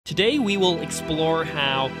Today we will explore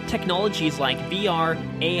how technologies like VR,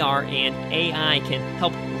 AR, and AI can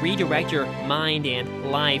help redirect your mind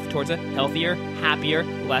and life towards a healthier, happier,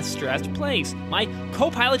 less stressed place. My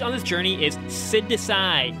co-pilot on this journey is Sid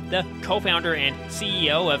Desai, the co-founder and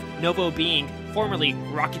CEO of Novo Being, formerly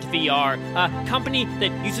Rocket VR, a company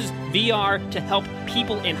that uses VR to help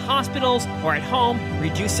people in hospitals or at home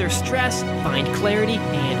reduce their stress, find clarity,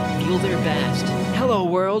 and feel their best. Hello,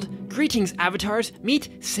 world. Greetings, avatars.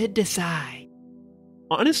 Meet Sid Desai.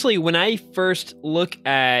 Honestly, when I first look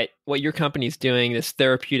at what your company's doing, this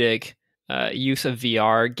therapeutic use of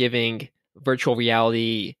VR, giving virtual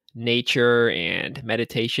reality, nature, and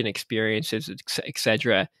meditation experiences,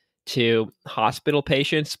 etc., to hospital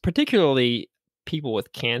patients, particularly people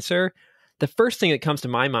with cancer, the first thing that comes to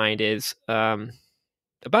my mind is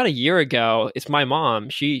about a year ago, it's my mom.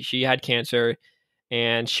 She had cancer,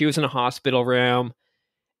 and she was in a hospital room.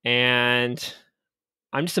 And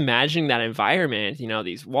I'm just imagining that environment,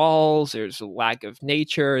 these walls, there's a lack of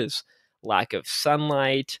nature, there's lack of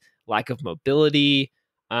sunlight, lack of mobility.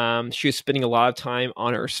 She was spending a lot of time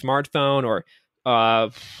on her smartphone or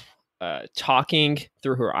talking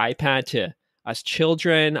through her iPad to us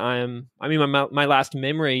children. My last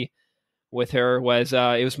memory with her was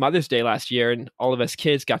it was Mother's Day last year, and all of us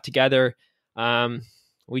kids got together.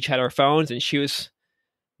 We each had our phones, and she was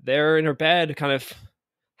there in her bed, kind of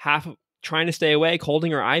half trying to stay awake,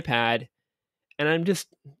 holding her iPad. And I'm just,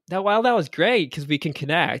 that was great because we can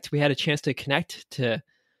connect. We had a chance to connect to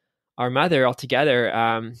our mother all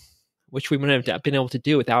together, which we wouldn't have been able to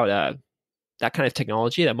do without that kind of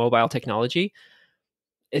technology, that mobile technology.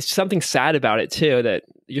 It's something sad about it too, that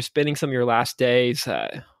you're spending some of your last days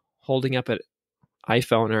holding up an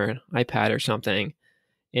iPhone or an iPad or something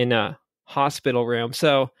in a hospital room.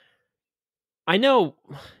 So I know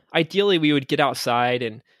ideally we would get outside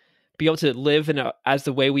and be able to live as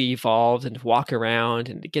the way we evolved and walk around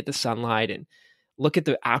and to get the sunlight and look at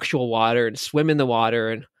the actual water and swim in the water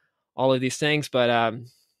and all of these things. But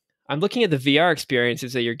I'm looking at the VR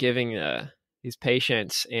experiences that you're giving these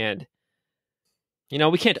patients, and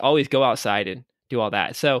we can't always go outside and do all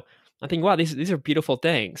that. So I think, wow, these are beautiful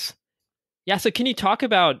things. Yeah. So can you talk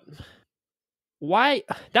about why?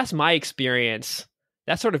 That's my experience.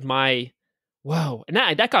 That's sort of my whoa, and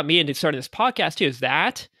that got me into starting this podcast too. Is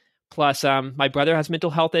that plus my brother has mental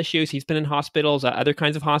health issues. He's been in hospitals, other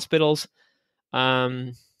kinds of hospitals,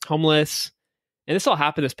 homeless, and this all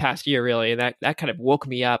happened this past year, really. And that kind of woke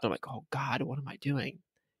me up. I'm like, oh God, what am I doing?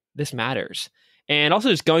 This matters. And also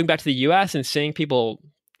just going back to the U.S. and seeing people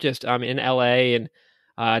just in L.A.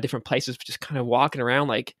 and different places, just kind of walking around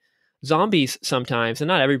like zombies sometimes, and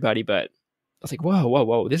not everybody, but I was like,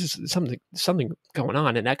 whoa, this is something going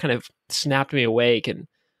on. And that kind of snapped me awake. And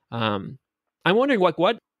I'm wondering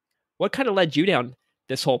what kind of led you down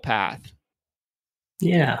this whole path?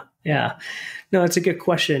 Yeah. No, it's a good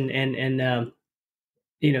question. And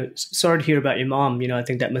sorry to hear about your mom. I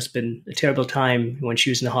think that must have been a terrible time when she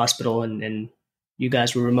was in the hospital and you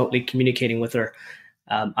guys were remotely communicating with her.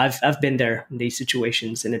 I've been there in these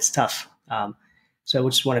situations, and it's tough. So I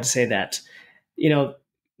just wanted to say that,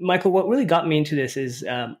 Michael, what really got me into this is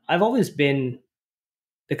I've always been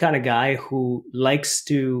the kind of guy who likes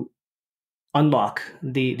to unlock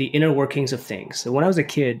the inner workings of things. So when I was a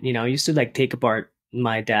kid, I used to take apart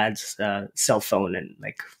my dad's cell phone and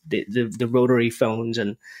the rotary phones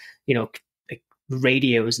and like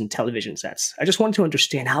radios and television sets. I just wanted to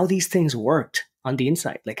understand how these things worked on the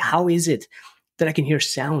inside. Like, how is it that I can hear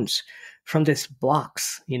sounds from this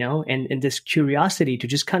box, and this curiosity to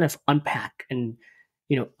just kind of unpack and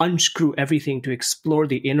unscrew everything to explore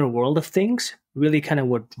the inner world of things, really kind of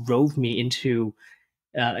what drove me into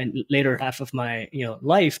and later half of my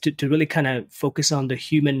life to really kind of focus on the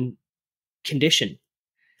human condition.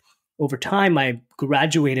 Over time, I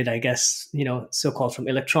graduated, I guess, so-called from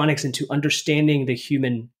electronics into understanding the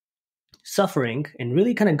human suffering and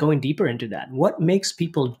really kind of going deeper into that. What makes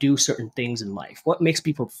people do certain things in life? What makes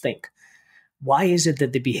people think? Why is it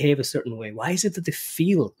that they behave a certain way? Why is it that they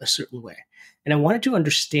feel a certain way? And I wanted to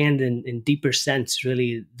understand in deeper sense,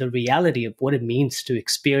 really, the reality of what it means to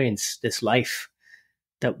experience this life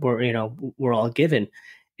that we're all given.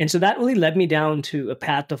 And so that really led me down to a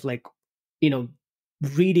path of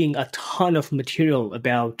reading a ton of material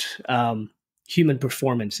about human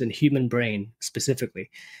performance and human brain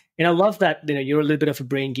specifically. And I love that, you're a little bit of a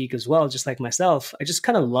brain geek as well, just like myself. I just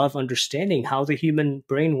kind of love understanding how the human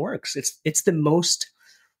brain works. It's the most,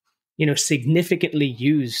 significantly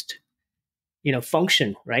used,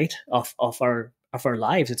 function, right, of our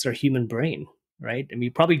lives. It's our human brain, right? And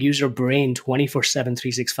we probably use our brain 24/7,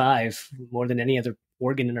 365 more than any other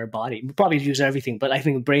organ in our body. We probably use everything, but I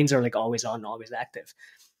think brains are like always on, always active.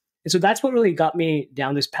 And so that's what really got me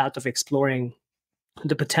down this path of exploring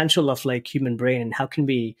the potential of like human brain and how can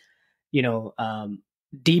we, you know,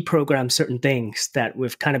 deprogram certain things that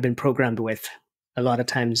we've kind of been programmed with a lot of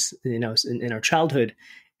times, you know, in our childhood,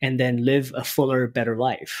 and then live a fuller, better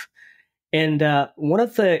life. And one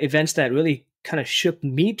of the events that really kind of shook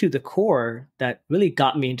me to the core, that really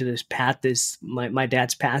got me into this path, is my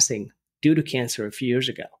dad's passing due to cancer a few years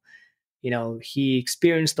ago. You know, he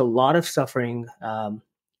experienced a lot of suffering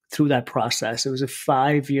through that process. It was a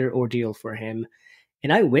 5-year ordeal for him.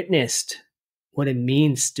 And I witnessed what it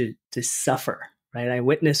means to suffer, right? I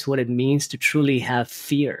witnessed what it means to truly have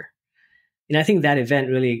fear. And I think that event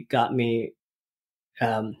really got me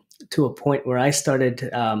to a point where I started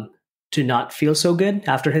to not feel so good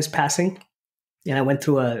after his passing. And I went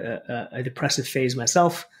through a depressive phase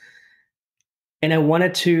myself. And I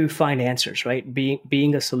wanted to find answers, right?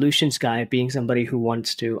 Being a solutions guy, being somebody who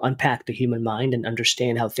wants to unpack the human mind and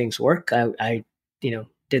understand how things work, I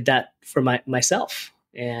did that for myself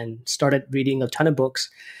and started reading a ton of books.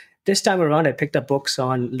 This time around, I picked up books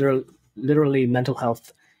on literally mental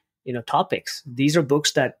health, topics. These are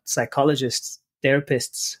books that psychologists,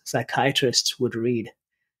 therapists, psychiatrists would read.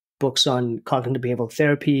 Books on cognitive behavioral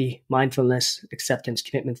therapy, mindfulness, acceptance,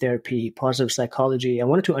 commitment therapy, positive psychology. I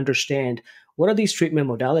wanted to understand, what are these treatment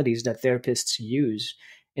modalities that therapists use,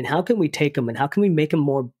 and how can we take them and how can we make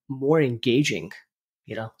them more engaging?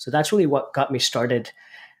 So that's really what got me started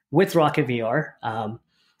with Rocket VR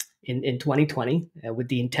in 2020, with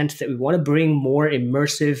the intent that we want to bring more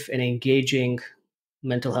immersive and engaging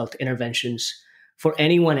mental health interventions for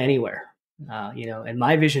anyone, anywhere. And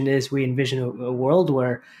my vision is, we envision a world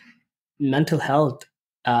where mental health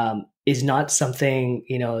is not something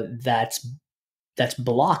that's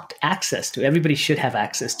blocked access to. Everybody should have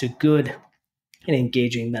access to good and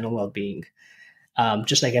engaging mental well-being,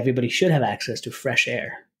 just like everybody should have access to fresh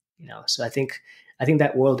air. So I think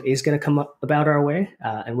that world is going to come about our way,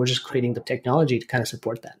 and we're just creating the technology to kind of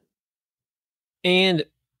support that. And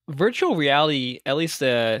virtual reality, at least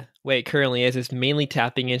the way it currently is mainly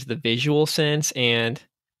tapping into the visual sense, and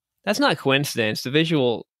that's not a coincidence. The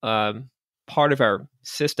visual part of our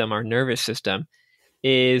system, our nervous system,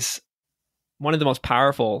 is one of the most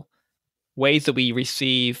powerful ways that we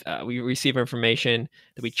receive information,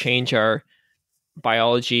 that we change our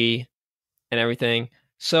biology and everything.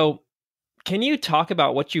 So can you talk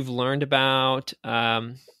about what you've learned about,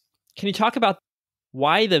 can you talk about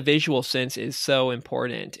why the visual sense is so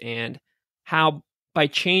important, and how by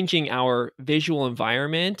changing our visual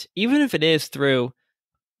environment, even if it is through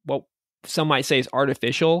what some might say is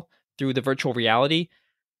artificial, through the virtual reality,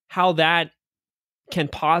 how that can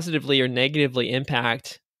positively or negatively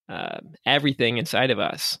impact everything inside of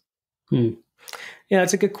us? Yeah,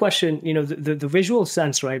 that's a good question. The visual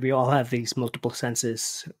sense, right? We all have these multiple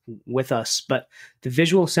senses with us, but the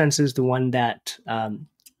visual sense is the one that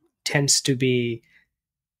tends to be,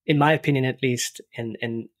 in my opinion at least, and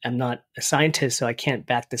I'm not a scientist, so I can't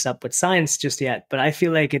back this up with science just yet, but I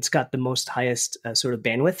feel like it's got the most highest sort of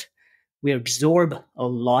bandwidth. We absorb a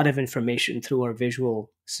lot of information through our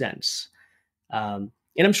visual sense.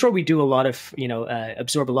 And I'm sure we do a lot of,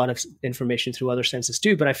 absorb a lot of information through other senses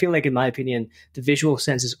too. But I feel like, in my opinion, the visual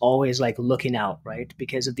sense is always like looking out, right?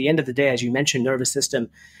 Because at the end of the day, as you mentioned, nervous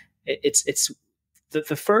system, it's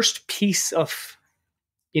the first piece of,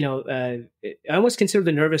 I almost consider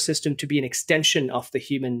the nervous system to be an extension of the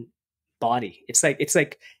human body. It's like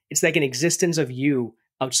an existence of you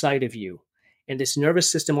outside of you. And this nervous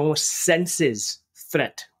system almost senses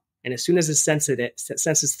threat. And as soon as it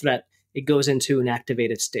senses threat, it goes into an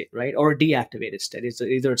activated state, right? Or a deactivated state. It's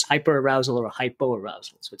either hyperarousal or a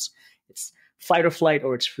hypoarousal. So it's fight or flight,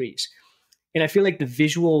 or it's freeze. And I feel like the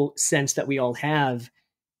visual sense that we all have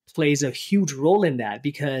plays a huge role in that,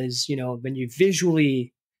 because, when you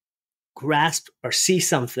visually grasp or see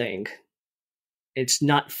something, it's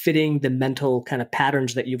not fitting the mental kind of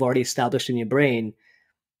patterns that you've already established in your brain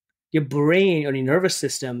or your nervous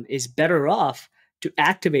system is better off to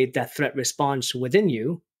activate that threat response within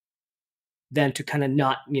you than to kind of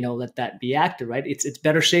not, let that be active, right? It's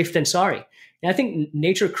better safe than sorry. And I think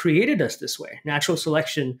nature created us this way. Natural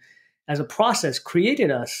selection as a process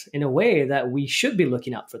created us in a way that we should be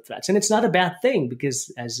looking out for threats. And it's not a bad thing,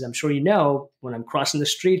 because, as I'm sure you know, when I'm crossing the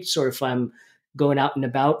streets, or if I'm going out and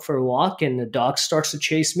about for a walk and the dog starts to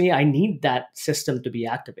chase me, I need that system to be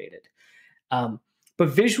activated. But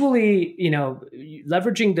visually,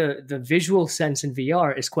 leveraging the visual sense in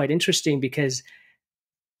VR is quite interesting, because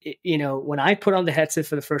when I put on the headset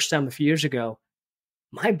for the first time a few years ago,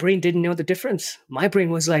 my brain didn't know the difference. My brain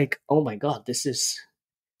was like, oh my God, this is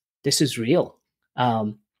this is real.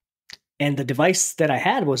 Um, and the device that I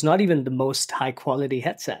had was not even the most high quality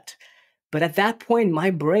headset. But at that point,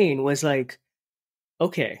 my brain was like,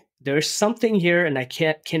 okay, there's something here, and I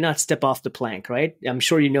cannot step off the plank. Right? I'm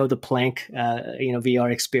sure you know the plank,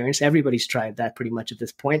 VR experience. Everybody's tried that pretty much at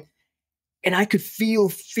this point. And I could feel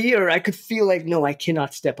fear. I could feel like, no, I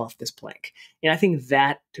cannot step off this plank. And I think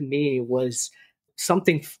that to me was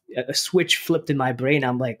something, a switch flipped in my brain.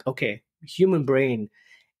 I'm like, okay, human brain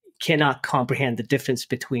cannot comprehend the difference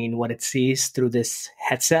between what it sees through this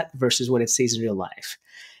headset versus what it sees in real life.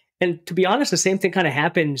 And to be honest, the same thing kind of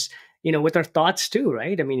happens, with our thoughts too,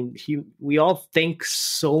 right? I mean, we all think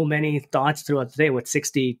so many thoughts throughout the day, what,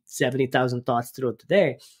 60, 70,000 thoughts throughout the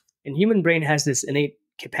day. And human brain has this innate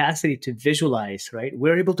capacity to visualize, right?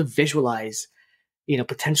 We're able to visualize,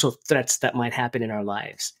 potential threats that might happen in our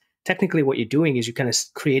lives. Technically, what you're doing is you're kind of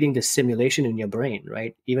creating this simulation in your brain,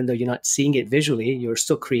 right? Even though you're not seeing it visually, you're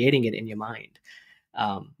still creating it in your mind.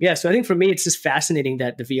 So I think for me, it's just fascinating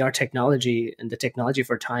that the VR technology and the technology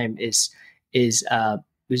for time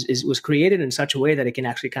was created in such a way that it can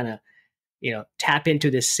actually kind of tap into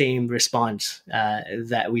this same response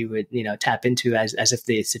that we would tap into as if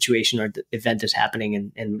the situation or the event is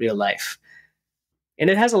happening in real life. And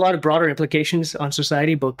it has a lot of broader implications on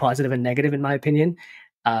society, both positive and negative, in my opinion.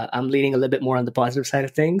 I'm leaning a little bit more on the positive side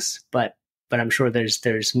of things, but I'm sure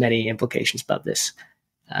there's many implications about this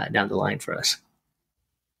down the line for us.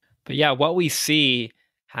 But yeah, what we see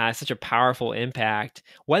has such a powerful impact.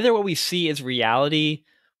 Whether what we see is reality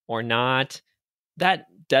or not, that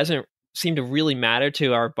doesn't seem to really matter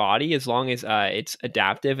to our body as long as it's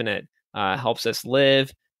adaptive and it helps us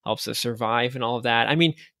live, helps us survive, and all of that. I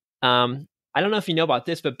mean, I don't know if you know about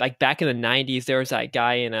this, but like back in the 90s, there was that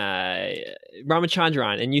guy in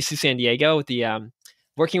Ramachandran in UC San Diego with the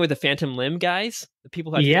working with the phantom limb guys, the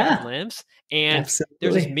people who had phantom Yeah, limbs. And there's this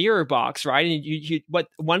absolutely. mirror box, right? And what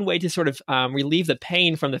one way to sort of relieve the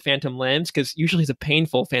pain from the phantom limbs, because usually it's a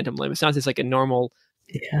painful phantom limb. It's not just like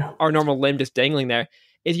Yeah, our normal limb just dangling there.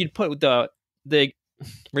 Is you'd put the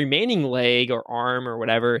remaining leg or arm or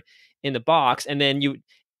whatever in the box, and then it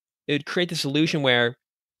would create the solution where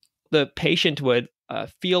the patient would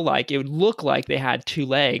feel like it would look like they had two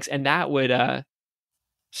legs, and that would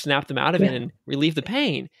snap them out of it yeah, and relieve the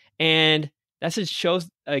pain. And that just shows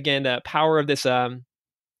again the power of this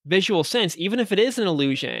visual sense, even if it is an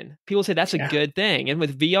illusion. People say that's a yeah, good thing. And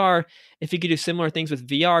with VR, if you could do similar things with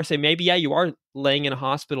VR, say maybe, yeah, you are laying in a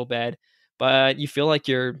hospital bed, but you feel like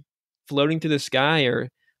you're floating through the sky or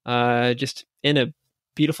just in a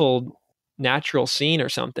beautiful natural scene or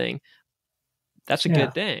something. That's a yeah.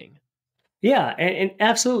 good thing. Yeah, and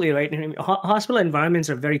absolutely right. And hospital environments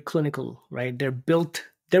are very clinical, right? They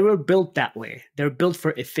were built that way. They're built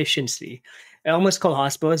for efficiency. I almost call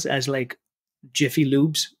hospitals as like Jiffy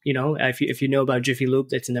Lubes. If you know about Jiffy Lube,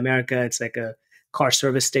 that's in America. It's like a car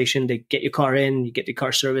service station. They get your car in, you get your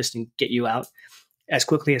car serviced, and get you out as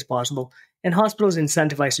quickly as possible. And hospitals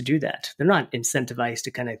incentivized to do that. They're not incentivized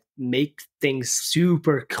to kind of make things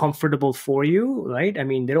super comfortable for you, right? I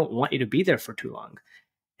mean, they don't want you to be there for too long.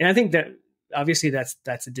 And I think that obviously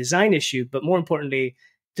that's a design issue, but more importantly,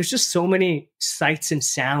 there's just so many sights and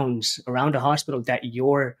sounds around a hospital that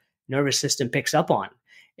your nervous system picks up on.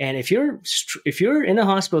 And if you're in a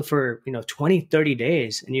hospital for 20, 30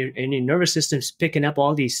 days and your nervous system's picking up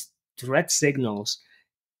all these threat signals,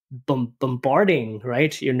 bombarding,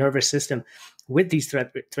 right, your nervous system with these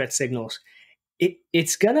threat signals,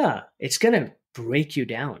 it's gonna break you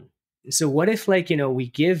down. So what if, like, we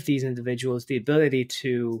give these individuals the ability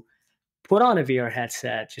to put on a VR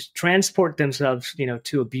headset, just transport themselves,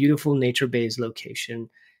 to a beautiful nature-based location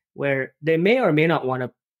where they may or may not want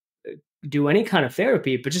to do any kind of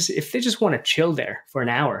therapy, but just if they just want to chill there for an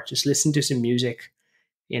hour, just listen to some music,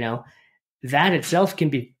 you know, that itself can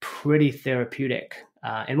be pretty therapeutic.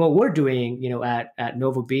 And what we're doing, at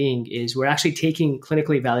Novo Being is we're actually taking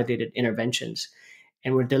clinically validated interventions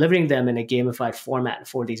and we're delivering them in a gamified format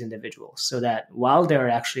for these individuals so that while they're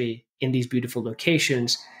actually in these beautiful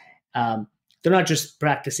locations, um, they're not just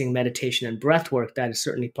practicing meditation and breath work. That is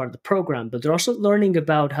certainly part of the program, but they're also learning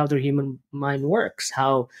about how their human mind works,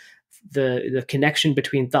 how the connection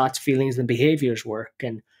between thoughts, feelings, and behaviors work,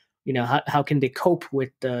 and how can they cope with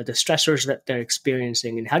the stressors that they're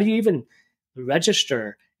experiencing, and how do you even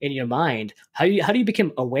register in your mind, how do you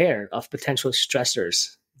become aware of potential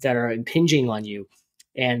stressors that are impinging on you,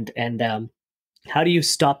 and how do you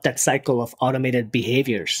stop that cycle of automated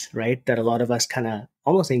behaviors, right, that a lot of us kind of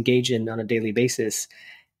almost engage in on a daily basis,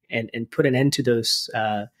 and put an end to those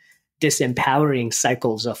disempowering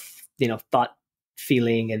cycles of thought,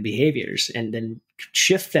 feeling, and behaviors, and then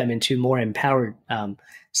shift them into more empowered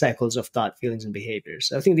cycles of thought, feelings, and behaviors.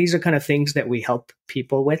 So I think these are kind of things that we help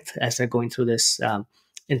people with as they're going through this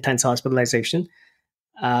intense hospitalization.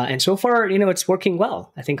 And so far, it's working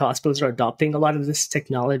well. I think hospitals are adopting a lot of this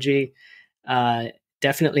technology.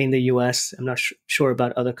 Definitely in the US. I'm not sure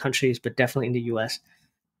about other countries, but definitely in the US.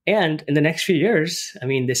 And in the next few years, I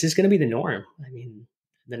mean, this is going to be the norm. I mean,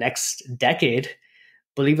 the next decade,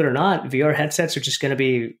 believe it or not, VR headsets are just going to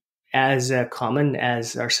be as common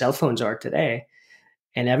as our cell phones are today.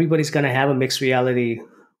 And everybody's going to have a mixed reality,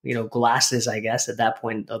 glasses, I guess, at that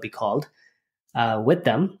point they'll be called, with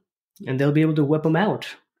them. And they'll be able to whip them out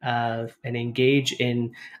and engage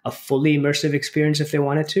in a fully immersive experience if they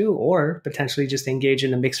wanted to, or potentially just engage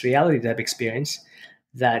in a mixed reality type experience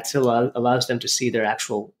that still allows them to see their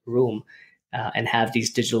actual room and have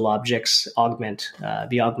these digital objects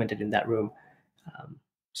be augmented in that room.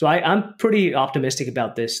 So I'm pretty optimistic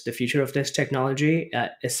about the future of this technology,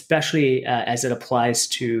 especially as it applies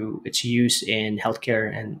to its use in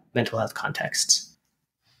healthcare and mental health contexts.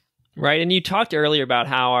 Right, and you talked earlier about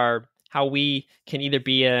how we can either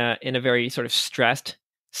be in a very sort of stressed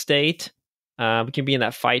state, we can be in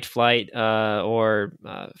that fight, flight, or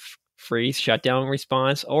freeze, shutdown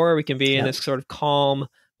response, or we can be in this sort of calm,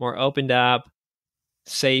 more opened up,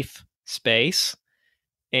 safe space.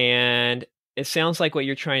 And it sounds like what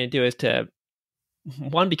you're trying to do is to,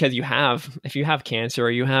 one, because if you have cancer or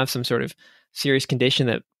you have some sort of serious condition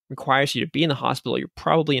that requires you to be in the hospital, you're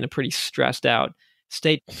probably in a pretty stressed out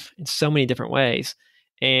state in so many different ways.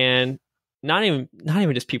 And not even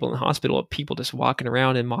just people in the hospital, but people just walking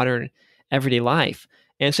around in modern everyday life.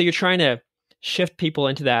 And so you're trying to shift people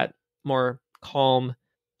into that more calm,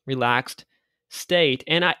 relaxed state.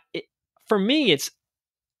 And for me, it's,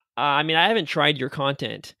 I mean, I haven't tried your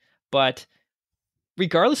content, but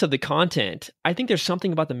regardless of the content, I think there's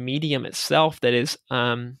something about the medium itself that is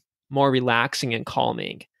more relaxing and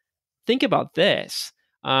calming. Think about this.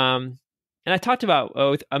 And I talked about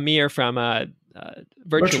with Amir from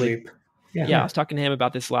Virtually. Yeah, I was talking to him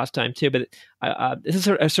about this last time too, but this is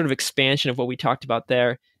a sort of expansion of what we talked about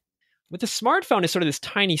there. With the smartphone, it's sort of this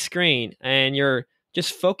tiny screen, and you're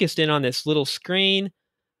just focused in on this little screen.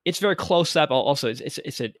 It's very close up. Also,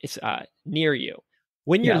 it's near you.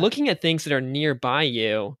 When you're looking at things that are nearby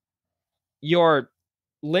you, your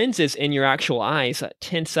lenses in your actual eyes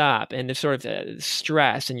tense up, and there's sort of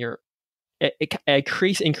stress, and it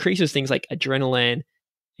increases things like adrenaline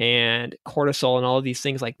and cortisol and all of these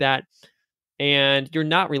things like that. And you're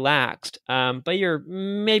not relaxed, but you're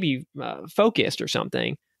maybe focused or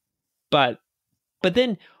something. But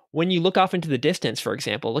then when you look off into the distance, for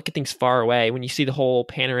example, look at things far away, when you see the whole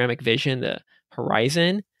panoramic vision, the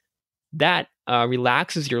horizon, that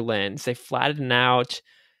relaxes your lens. They flatten out.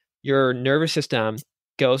 Your nervous system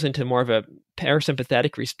goes into more of a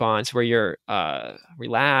parasympathetic response where you're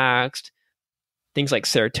relaxed. Things like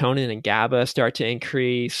serotonin and GABA start to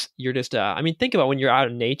increase. You're just, I mean, think about when you're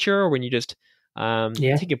out in nature, or when you just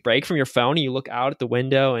take a break from your phone and you look out at the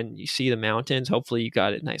window and you see the mountains. Hopefully you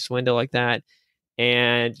got a nice window like that,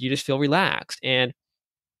 and you just feel relaxed. And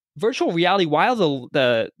virtual reality, while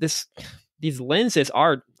these lenses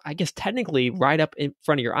are, I guess, technically right up in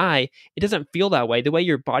front of your eye, it doesn't feel that way. The way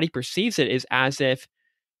your body perceives it is as if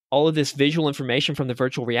all of this visual information from the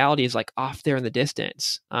virtual reality is like off there in the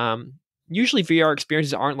distance. Usually VR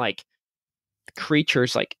experiences aren't like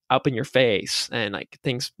creatures like up in your face and like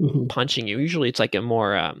things punching you. Usually it's like a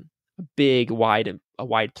more big, wide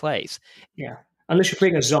place. Yeah. Unless you're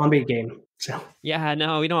playing a zombie game. So yeah,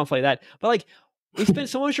 no, we don't want to play that. But like, we spent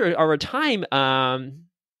so much of our time,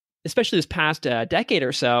 especially this past decade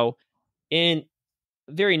or so, in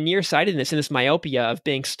very nearsightedness and this myopia of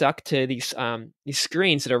being stuck to these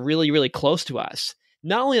screens that are really, really close to us.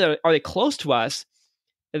 Not only are they close to us,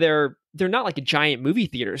 they're not like a giant movie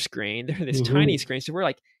theater screen. They're this tiny screen. So we're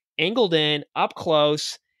like angled in, up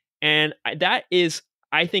close. And that is,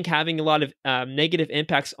 I think, having a lot of negative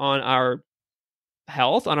impacts on our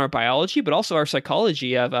health, on our biology, but also our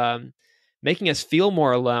psychology of making us feel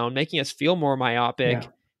more alone, making us feel more myopic,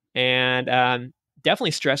 and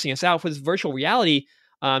definitely stressing us out. With virtual reality,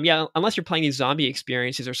 unless you're playing these zombie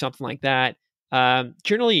experiences or something like that,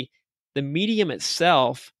 generally the medium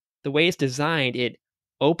itself, the way it's designed, it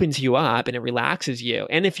opens you up and it relaxes you.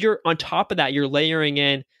 And if you're on top of that, you're layering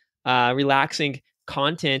in relaxing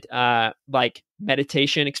content like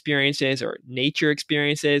meditation experiences or nature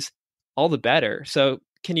experiences, all the better. So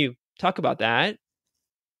can you talk about that?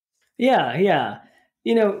 Yeah.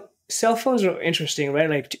 Cell phones are interesting, right?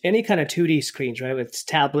 Like any kind of 2D screens, right? With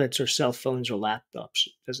tablets or cell phones or laptops,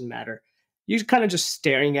 doesn't matter. You're kind of just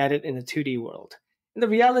staring at it in the 2D world. The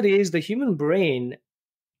reality is the human brain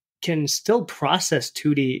can still process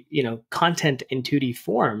 2D, content in 2D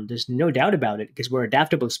form. There's no doubt about it because we're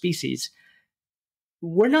adaptable species.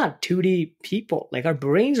 We're not 2D people. Like our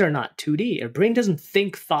brains are not 2D. Our brain doesn't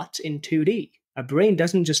think thoughts in 2D. Our brain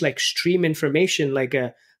doesn't just like stream information like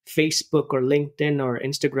a Facebook or LinkedIn or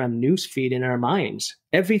Instagram newsfeed in our minds.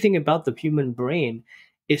 Everything about the human brain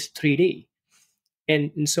is 3D.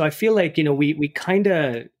 And so I feel like, we kind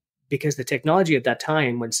of, because the technology at that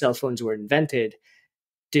time when cell phones were invented,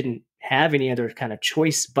 didn't have any other kind of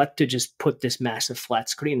choice but to just put this massive flat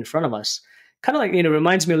screen in front of us. Kind of like,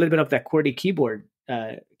 reminds me a little bit of that QWERTY keyboard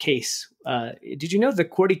case. Did you know the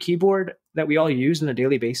QWERTY keyboard that we all use on a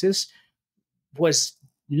daily basis was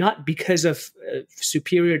not because of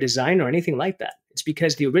superior design or anything like that? It's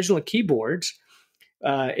because the original keyboards,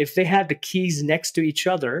 if they had the keys next to each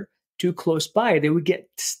other too close by, they would get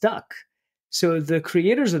stuck. So the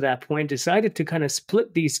creators at that point decided to kind of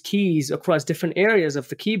split these keys across different areas of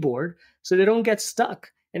the keyboard so they don't get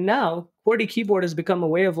stuck. And now QWERTY keyboard has become a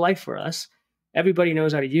way of life for us. Everybody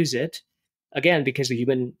knows how to use it. Again, because the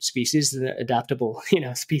human species is an adaptable,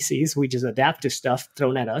 species. We just adapt to stuff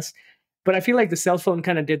thrown at us. But I feel like the cell phone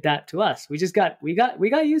kind of did that to us. We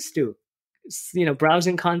got used to,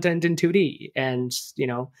 browsing content in 2D and,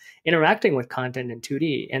 interacting with content in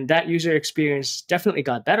 2D. And that user experience definitely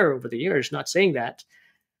got better over the years, not saying that,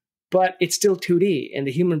 but it's still 2D and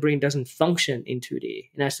the human brain doesn't function in 2D.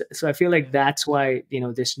 And so I feel like that's why,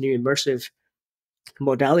 this new immersive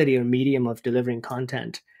modality or medium of delivering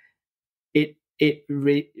content, it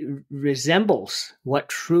resembles what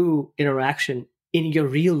true interaction in your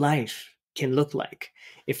real life can look like.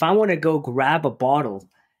 If I want to go grab a bottle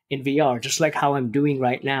in VR, just like how I'm doing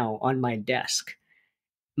right now on my desk,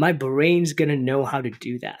 my brain's going to know how to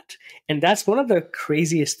do that. And that's one of the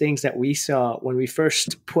craziest things that we saw when we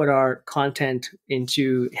first put our content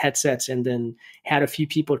into headsets and then had a few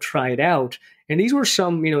people try it out. And these were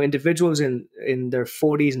some, individuals in their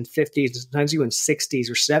 40s and 50s, sometimes even 60s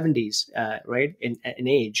or 70s, right, in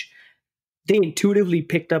age. They intuitively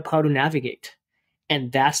picked up how to navigate. And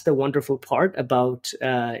that's the wonderful part about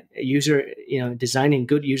designing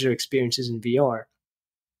good user experiences in VR,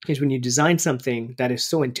 is when you design something that is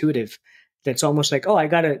so intuitive that's almost like, oh,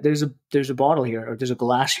 there's a bottle here, or there's a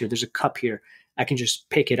glass here, there's a cup here, I can just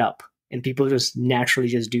pick it up, and people just naturally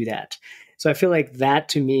just do that. So I feel like that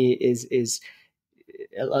to me is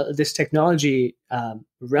this technology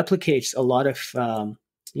replicates a lot of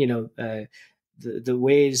the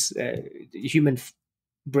ways human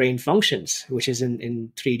brain functions, which is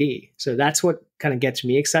in 3D. So that's what kind of gets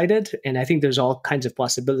me excited. And I think there's all kinds of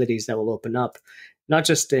possibilities that will open up, not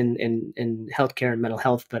just in healthcare and mental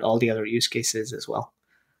health, but all the other use cases as well.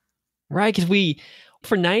 Right, because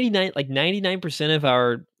for 99% of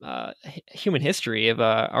our human history of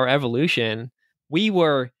our evolution, we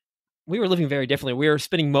were living very differently. We were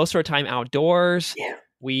spending most of our time outdoors. Yeah.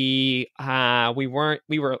 We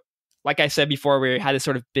were, like I said before, we had this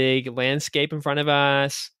sort of big landscape in front of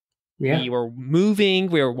us. Yeah. We were moving,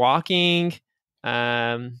 we were walking.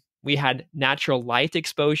 We had natural light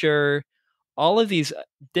exposure, all of these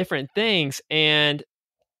different things. And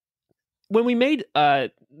when we made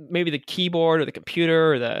maybe the keyboard or the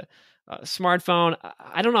computer or the smartphone,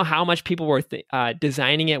 I don't know how much people were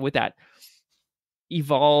designing it with that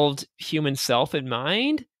evolved human self in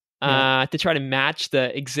mind, to try to match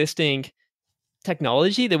the existing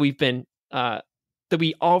technology that that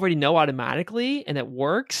we already know automatically and that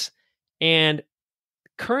works. And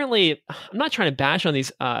currently, I'm not trying to bash on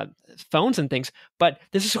these phones and things, but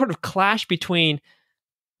there's a sort of clash between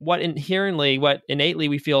what innately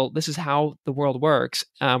we feel this is how the world works.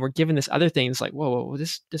 We're given this other thing. It's like, whoa,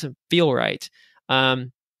 this doesn't feel right.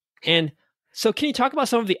 And so can you talk about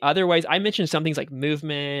some of the other ways? I mentioned some things like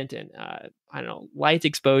movement and, I don't know, light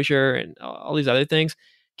exposure and all these other things.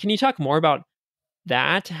 Can you talk more about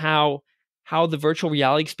that? How the virtual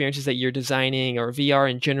reality experiences that you're designing, or VR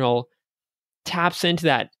in general, taps into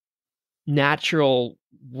that natural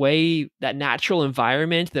way, that natural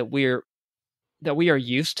environment that we are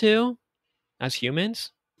used to as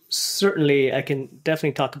humans? Certainly, I can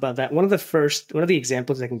definitely talk about that. One of the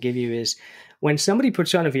examples I can give you is when somebody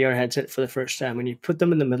puts on a VR headset for the first time, when you put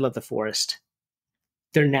them in the middle of the forest,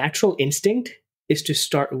 their natural instinct is to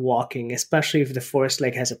start walking, especially if the forest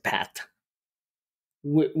like has a path.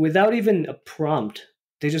 Without even a prompt,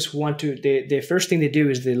 they just want to. The first thing they do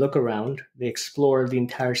is they look around, they explore the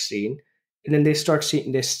entire scene, and then they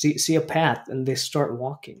see a path and they start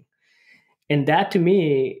walking. And that to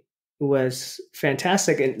me was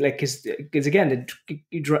fantastic. And like, because again,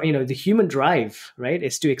 the human drive, right,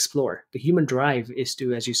 is to explore. The human drive is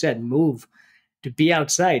to, as you said, move to be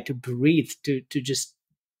outside, to breathe, to just,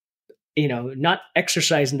 not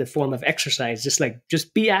exercise in the form of exercise,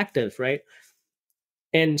 just be active, right?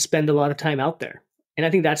 And spend a lot of time out there. And I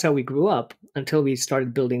think that's how we grew up until we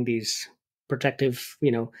started building these protective,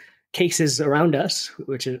 cases around us,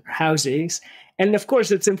 which are houses. And of course,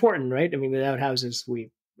 it's important, right? I mean, without houses,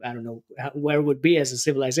 I don't know where would be as a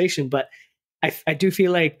civilization, but I do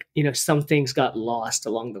feel like, some things got lost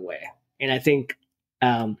along the way. And I think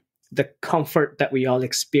the comfort that we all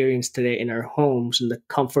experience today in our homes and the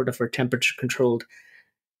comfort of our temperature controlled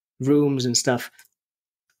rooms and stuff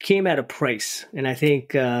came at a price. And I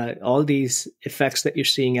think all these effects that you're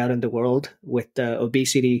seeing out in the world with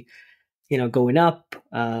obesity, going up,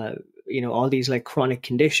 all these like chronic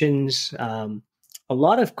conditions, a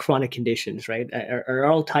lot of chronic conditions, right, are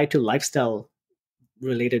all tied to lifestyle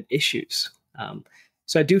related issues.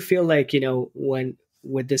 So I do feel like, when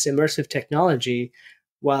with this immersive technology,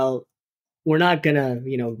 while we're not gonna,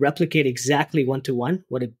 replicate exactly one to one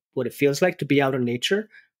what it feels like to be out in nature,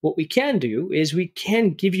 what we can do is we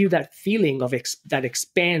can give you that feeling of that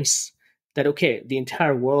expanse, that okay, the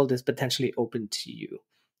entire world is potentially open to you,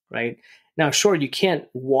 right? Now, sure, you can't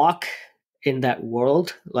walk in that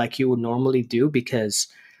world like you would normally do, because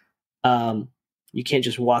um, you can't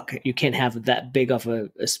just walk. You can't have that big of a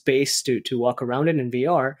space to walk around in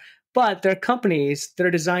VR. But there are companies that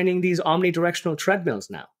are designing these omnidirectional treadmills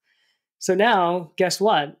now. So now, guess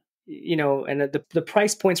what? And the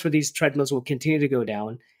price points for these treadmills will continue to go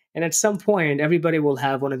down. And at some point, everybody will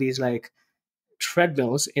have one of these like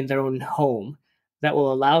treadmills in their own home that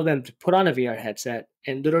will allow them to put on a VR headset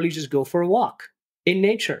and literally just go for a walk in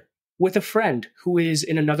nature with a friend who is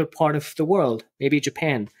in another part of the world, maybe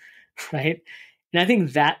Japan, right? And I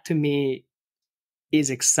think that to me is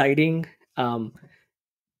exciting,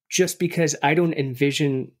 just because I don't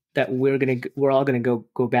envision that we're all gonna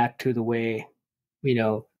go back to the way, you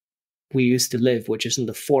know, we used to live, which is in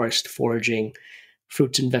the forest, foraging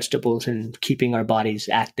fruits and vegetables and keeping our bodies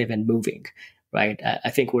active and moving, right? I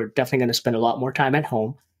think we're definitely going to spend a lot more time at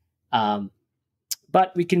home. Um,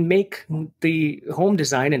 but we can make the home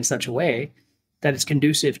design in such a way that it's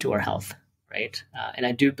conducive to our health, right? And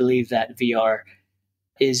I do believe that VR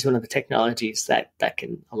is one of the technologies that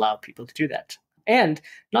can allow people to do that. And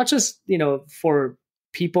not just, for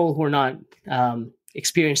people who are not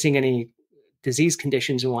experiencing any disease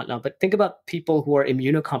conditions and whatnot, but think about people who are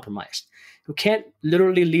immunocompromised, who can't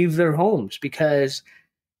literally leave their homes because,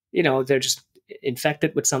 they're just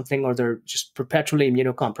infected with something, or they're just perpetually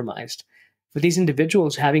immunocompromised. For these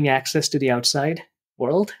individuals, having access to the outside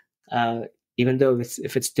world, even though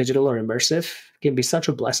if it's digital or immersive, can be such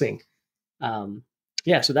a blessing.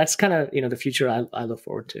 Yeah, so that's kind of, the future I look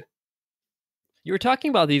forward to. You were talking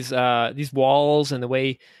about these walls and the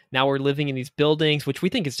way now we're living in these buildings, which we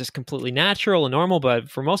think is just completely natural and normal. But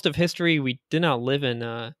for most of history, we did not live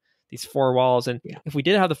in these four walls. And Yeah. if we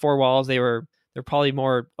did have the four walls, there were probably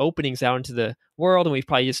more openings out into the world, and we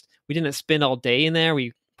didn't spend all day in there.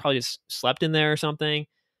 We probably just slept in there or something.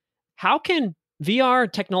 How can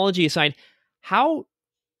VR technology aside, how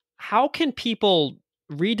can people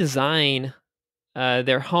redesign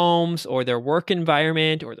their homes or their work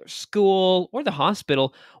environment or their school or the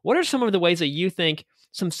hospital? What are some of the ways that you think,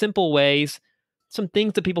 some simple ways, some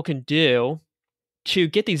things that people can do to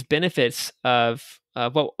get these benefits of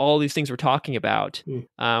what all these things we're talking about,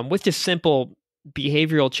 Mm. with just simple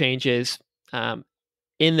behavioral changes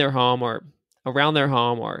in their home or around their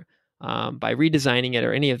home, or by redesigning it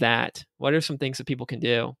or any of that? What are some things that people can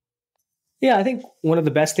do? Yeah, I think one of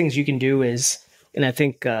the best things you can do is, and I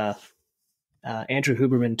think Andrew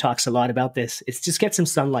Huberman talks a lot about this, is just get some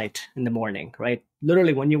sunlight in the morning, right?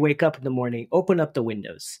 Literally, when you wake up in the morning, open up the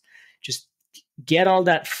windows. Just get all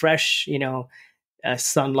that fresh,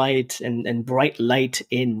 sunlight and bright light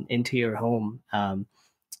into your home.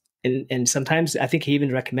 And sometimes I think he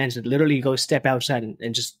even recommends it. Literally, go step outside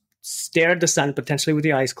and just stare at the sun, potentially with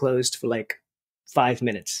your eyes closed, for like 5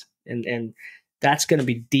 minutes, and that's going to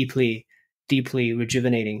be deeply, deeply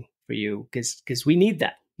rejuvenating for you, because we need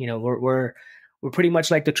that. We're pretty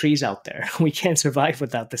much like the trees out there. We can't survive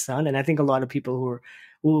without the sun, and I think a lot of people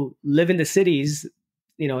who live in the cities,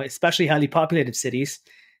 especially highly populated cities,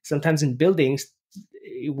 sometimes in buildings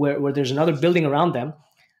where there's another building around them,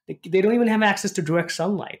 they don't even have access to direct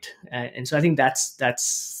sunlight. And so I think that's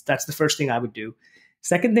the first thing I would do.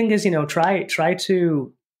 Second thing is, try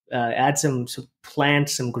to add some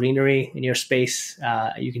plants, some greenery in your space.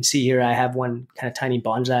 You can see here I have one kind of tiny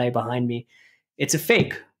bonsai behind me. It's a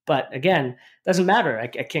fake, but again, doesn't matter. I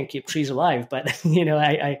can't keep trees alive, but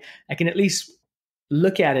I can at least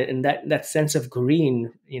look at it, and that sense of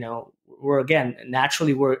green, we're again,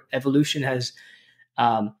 naturally, evolution has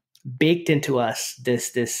baked into us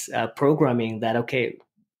this programming that, okay,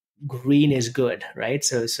 green is good, right?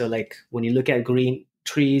 So like when you look at green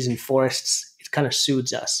trees and forests, it kind of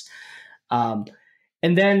soothes us. Um,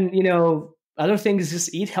 and then, other things,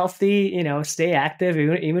 just eat healthy, stay active.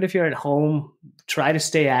 Even if you're at home, try to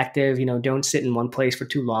stay active, don't sit in one place for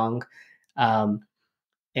too long. Um,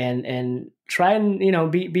 and try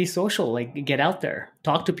and, be social, like get out there,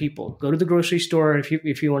 talk to people, go to the grocery store.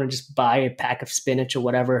 If you want to just buy a pack of spinach or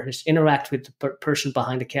whatever, just interact with the person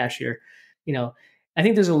behind the cashier. You know, I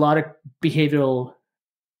think there's a lot of behavioral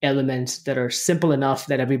elements that are simple enough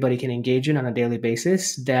that everybody can engage in on a daily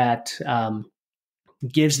basis that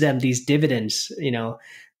gives them these dividends, into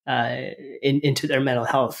their mental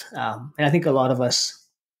health. And I think a lot of us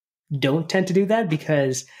don't tend to do that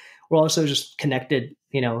because we're also just connected,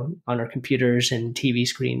 on our computers and TV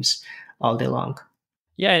screens all day long.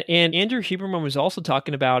 Yeah, and Andrew Huberman was also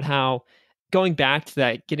talking about how going back to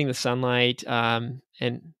that, getting the sunlight, and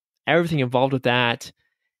everything involved with that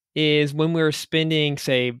is when we're spending,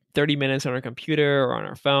 say, 30 minutes on our computer or on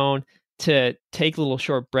our phone to take little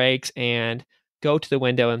short breaks and go to the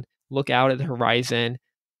window and look out at the horizon.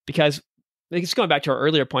 Because it's going back to our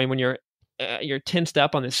earlier point, when you're tensed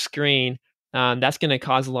up on the screen, that's going to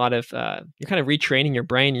cause a lot of you're kind of retraining your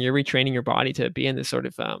brain, and you're retraining your body to be in this sort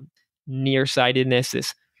of nearsightedness,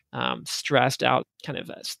 this stressed out kind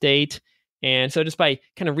of state. And so just by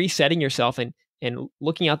kind of resetting yourself and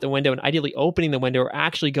looking out the window and ideally opening the window or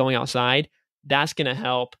actually going outside, that's going to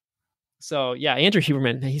help. So yeah, Andrew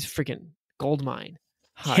Huberman, he's a freaking gold mine.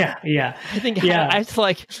 Yeah. I think Yeah.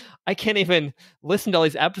 I can't even listen to all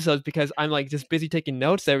these episodes because I'm like just busy taking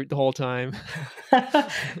notes the whole time.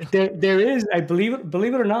 there is, I believe it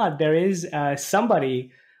or not, there is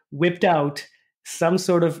somebody whipped out some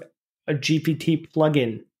sort of a GPT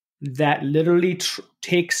plugin that literally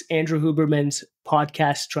takes Andrew Huberman's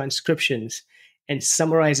podcast transcriptions and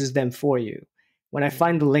summarizes them for you. When I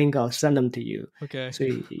find the link, I'll send them to you. Okay. So,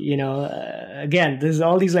 again, there's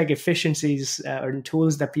all these like efficiencies or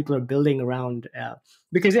tools that people are building around.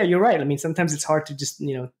 Because yeah, you're right. I mean, sometimes it's hard to just,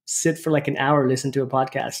 sit for like an hour, listen to a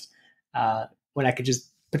podcast, when I could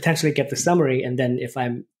just potentially get the summary. And then if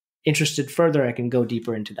I'm interested further, I can go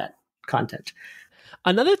deeper into that content.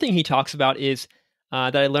 Another thing he talks about is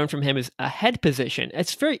that I learned from him is a head position.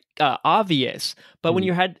 It's very obvious, but when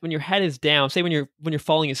your head is down, say when you're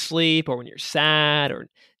falling asleep or when you're sad or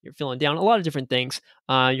you're feeling down, a lot of different things.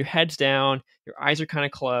 Your head's down, your eyes are kind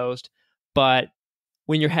of closed, but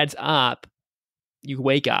when your head's up, you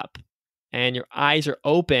wake up, and your eyes are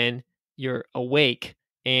open, you're awake,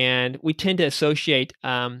 and we tend to associate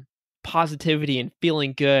positivity and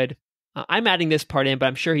feeling good. I'm adding this part in, but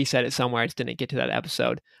I'm sure he said it somewhere. I just didn't get to that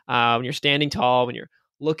episode. When you're standing tall, when you're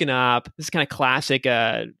looking up, this is kind of classic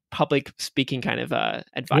public speaking kind of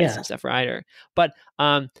advice and stuff, right? But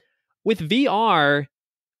with VR,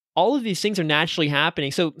 all of these things are naturally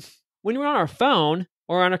happening. So when we're on our phone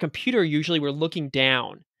or on our computer, usually we're looking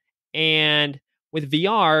down. And with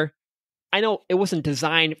VR, I know it wasn't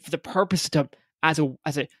designed for the purpose to as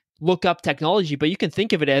a look up technology, but you can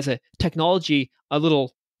think of it as a technology, a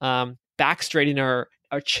little back straightener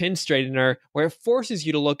or chin straightener, where it forces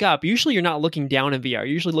you to look up. Usually you're not looking down in VR. You're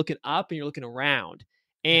usually looking up and you're looking around.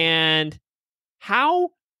 And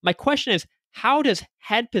my question is, how does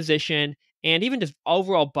head position and even just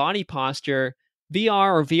overall body posture,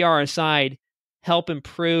 VR or VR aside, help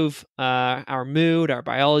improve our mood, our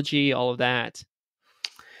biology, all of that?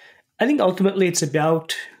 I think ultimately it's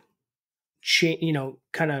about,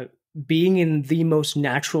 kind of being in the most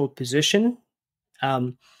natural position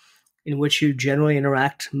in which you generally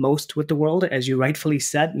interact most with the world. As you rightfully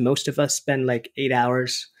said, most of us spend like 8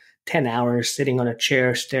 hours, 10 hours sitting on a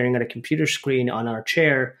chair, staring at a computer screen on our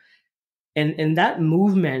chair. And that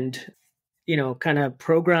movement, kind of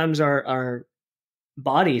programs our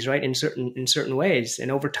bodies, right, in certain ways. And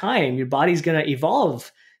over time, your body's going to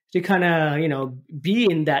evolve to kind of, be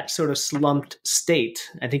in that sort of slumped state.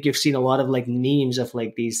 I think you've seen a lot of like memes of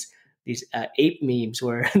like these ape memes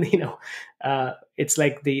where, it's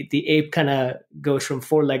like the ape kind of goes from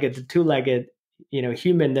 4-legged to 2-legged,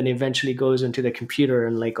 human, then eventually goes into the computer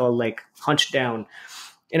and like all like hunched down.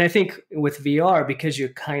 And I think with VR, because you're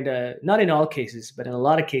kind of, not in all cases, but in a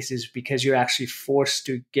lot of cases, because you're actually forced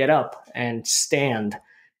to get up and stand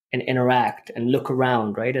and interact and look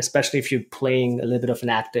around, right? Especially if you're playing a little bit of an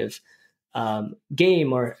active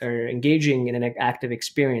game or engaging in an active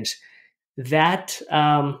experience, that,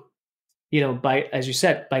 as you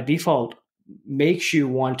said, by default, makes you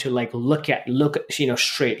want to like look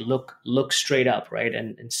straight, look straight up, right?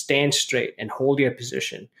 And stand straight and hold your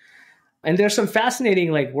position. And there's some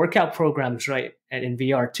fascinating like workout programs, right, and in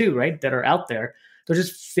VR too, right, that are out there. They're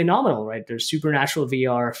just phenomenal, right? There's Supernatural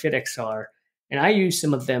VR, FitXR, and I use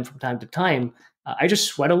some of them from time to time. I just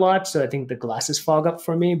sweat a lot, so I think the glasses fog up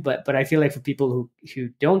for me. But I feel like for people who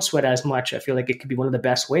don't sweat as much, I feel like it could be one of the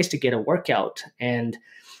best ways to get a workout. And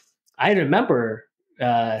I remember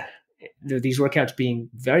these workouts being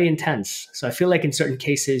very intense. So I feel like in certain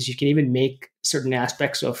cases, you can even make certain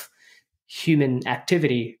aspects of human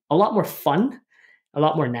activity a lot more fun, a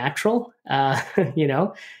lot more natural, you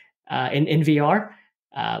know, in VR.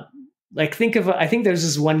 Uh, like I think there's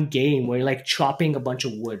this one game where you're like chopping a bunch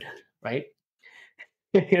of wood, right?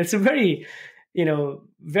 It's a very,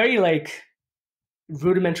 very like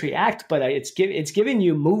rudimentary act, but it's giving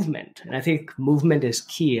you movement, and I think movement is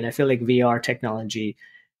key. And I feel like VR technology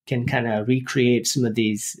can kind of recreate some of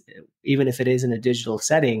these, even if it is in a digital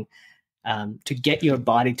setting, to get your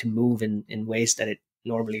body to move in ways that it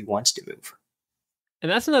normally wants to move.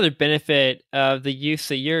 And that's another benefit of the use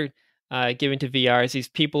that you're giving to VR is these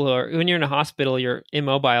people who are, when you're in a hospital, you're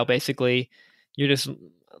immobile, basically. You're just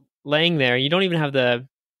laying there. You don't even have the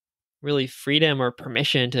really freedom or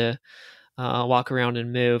permission to walk around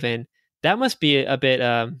and move. And that must be a bit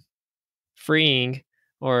freeing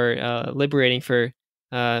or liberating for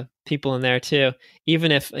people in there too.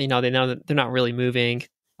 Even if, they know that they're not really moving,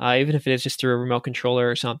 even if it is just through a remote controller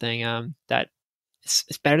or something, that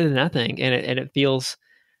it's better than nothing. And it feels,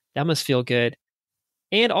 that must feel good.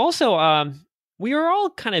 And also, we are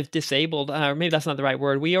all kind of disabled, or maybe that's not the right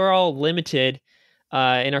word. We are all limited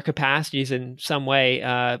in our capacities in some way.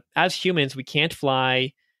 As humans, we can't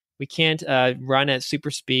fly, we can't run at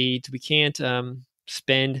super speeds, we can't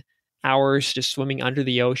spend hours just swimming under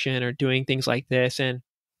the ocean or doing things like this. And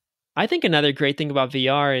I think another great thing about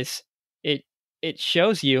VR is it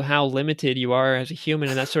shows you how limited you are as a human,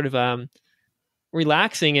 and that's sort of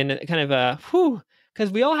relaxing and kind of whew, because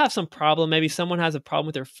we all have some problem. Maybe someone has a problem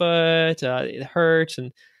with their foot, it hurts,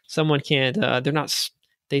 and someone can't. They're not.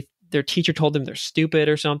 Their teacher told them they're stupid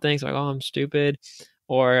or something. So like, oh, I'm stupid,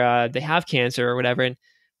 or they have cancer or whatever. And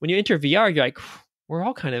when you enter VR, you're like, we're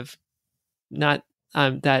all kind of not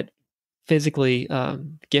that physically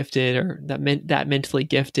gifted or that mentally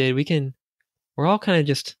gifted. We're all kind of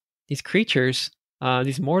just these creatures,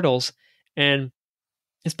 these mortals, and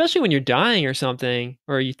especially when you're dying or something,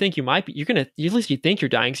 or you think you might be, at least you think you're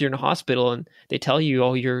dying because you're in a hospital and they tell you,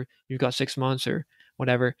 oh, you've got 6 months or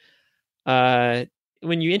whatever.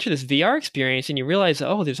 When you enter this VR experience and you realize,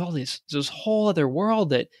 oh, there's this whole other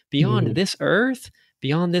world that beyond this earth,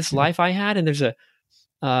 beyond this life I had, and there's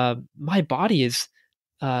my body is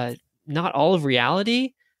not all of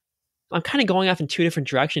reality. I'm kind of going off in two different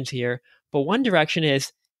directions here, but one direction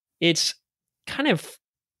is it's kind of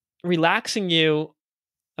relaxing you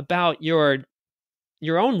about your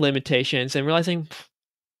own limitations and realizing,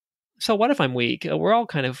 so what if I'm weak? We're all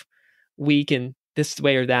kind of weak in this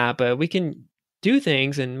way or that, but we can do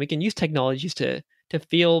things and we can use technologies to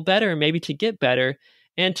feel better and maybe to get better.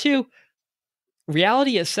 And two,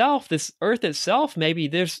 reality itself, this earth itself, maybe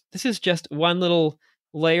this is just one little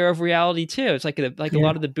layer of reality too. It's like a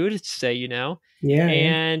lot of the Buddhists say,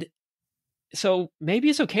 and so maybe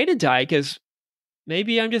it's okay to die because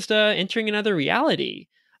maybe I'm just entering another reality.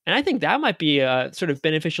 And I think that might be a sort of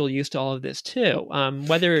beneficial use to all of this too.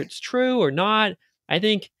 Whether it's true or not, I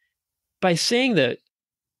think by seeing the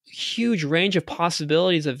huge range of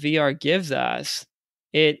possibilities that VR gives us,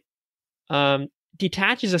 it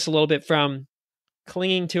detaches us a little bit from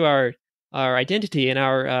clinging to our identity and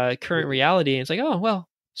our current reality. And it's like, oh, well,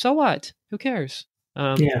 so what? Who cares?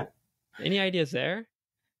 Any ideas there?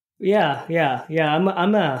 Yeah.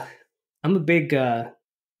 I'm a big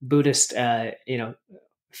Buddhist,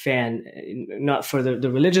 fan, not for the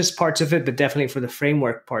religious parts of it, but definitely for the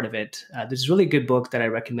framework part of it. There's a really good book that I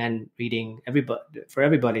recommend reading for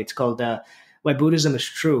everybody. It's called Why Buddhism is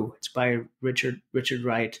True. It's by Richard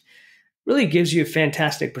Wright. Really gives you a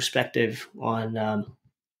fantastic perspective on,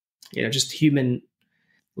 just human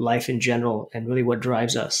life in general and really what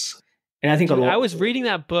drives us. And I think I was reading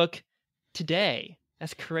that book today.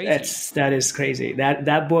 That's crazy. That is crazy.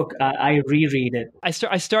 That book, I reread it. I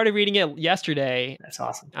started reading it yesterday. That's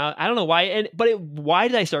awesome. I don't know why, why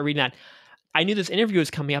did I start reading that? I knew this interview was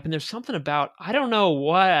coming up, and there's something about I don't know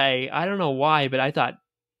why, but I thought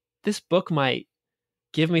this book might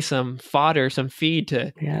give me some fodder, some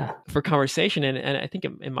feed for conversation, and I think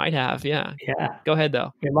it might have. Yeah. Go ahead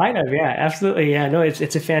though. It might have. Yeah, absolutely. Yeah. No,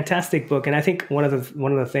 it's a fantastic book, and I think one of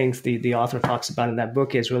the things the author talks about in that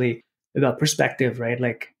book is really about perspective, right?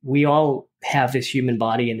 Like we all have this human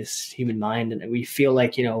body and this human mind, and we feel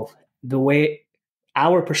like, the way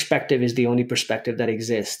our perspective is the only perspective that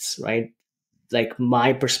exists, right? Like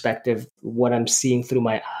my perspective, what I'm seeing through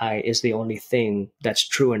my eye is the only thing that's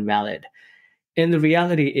true and valid. And the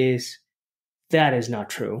reality is that is not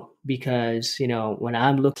true because, when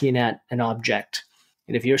I'm looking at an object,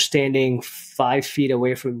 and if you're standing 5 feet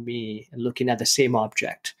away from me and looking at the same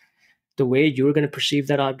object, the way you're going to perceive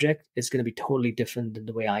that object is going to be totally different than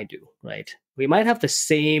the way I do, right? We might have the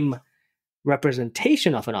same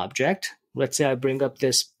representation of an object. Let's say I bring up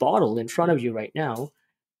this bottle in front of you right now.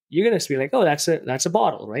 You're gonna be like, oh, that's a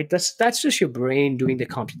bottle, right? That's just your brain doing the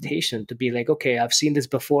computation to be like, okay, I've seen this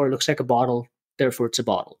before. It looks like a bottle, therefore it's a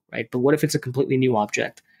bottle, right? But what if it's a completely new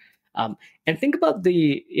object? And think about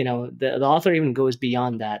the author even goes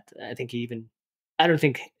beyond that. I think I don't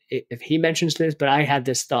think if he mentions this, but I had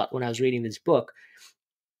this thought when I was reading this book.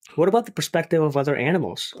 What about the perspective of other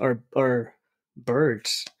animals or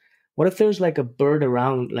birds? What if there's like a bird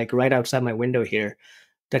around, like right outside my window here,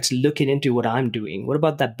 that's looking into what I'm doing? What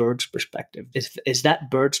about that bird's perspective? Is that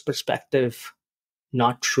bird's perspective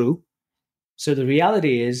not true? So the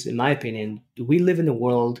reality is, in my opinion, we live in a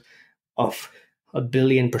world of a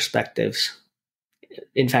billion perspectives.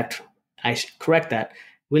 In fact, I should correct that.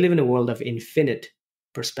 We live in a world of infinite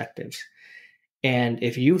perspectives. And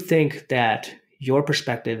if you think that your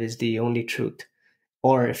perspective is the only truth,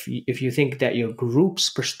 or if you think that your group's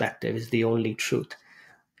perspective is the only truth,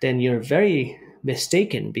 then you're very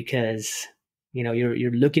mistaken because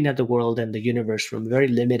you're looking at the world and the universe from a very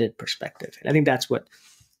limited perspective. And I think that's what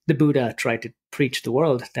the Buddha tried to preach the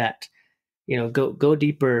world, that go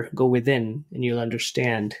deeper, go within, and you'll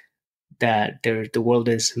understand that the world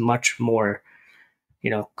is much more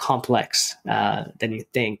complex than you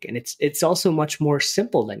think, and it's also much more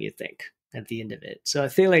simple than you think at the end of it. So I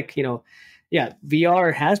feel like yeah,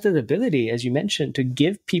 VR has the ability, as you mentioned, to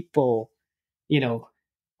give people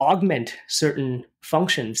augment certain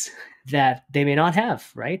functions that they may not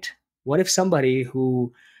have, right? What if somebody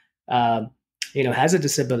who uh, has a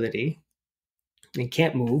disability and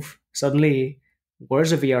can't move suddenly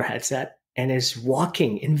wears a VR headset and is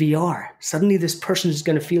walking in VR? Suddenly this person is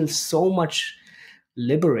going to feel so much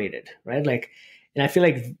liberated, right? Like, and I feel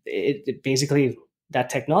like it basically, that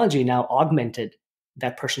technology now augmented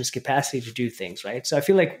that person's capacity to do things, right? So I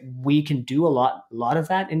feel like we can do a lot of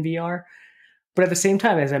that in VR. But at the same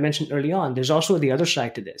time, as I mentioned early on, there's also the other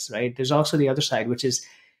side to this, right? There's also the other side, which is,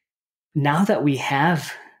 now that we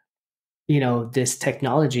have this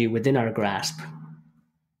technology within our grasp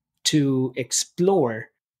to explore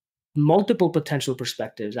multiple potential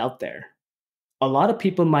perspectives out there, a lot of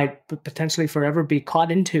people might potentially forever be caught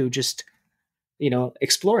into just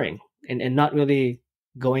exploring and not really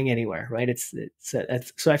going anywhere, right? So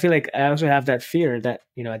I feel like I also have that fear that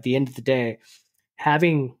at the end of the day,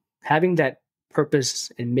 having that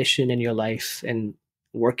purpose and mission in your life and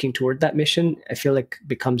working toward that mission, I feel like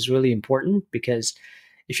becomes really important, because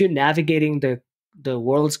if you're navigating the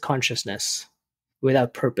world's consciousness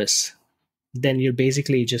without purpose, then you're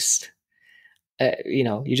basically just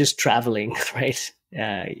you're just traveling, right?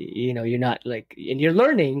 You're not like, and you're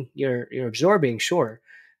learning, you're absorbing, sure,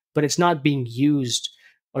 but it's not being used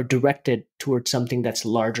or directed towards something that's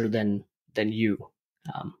larger than you.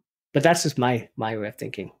 Um, but that's just my way of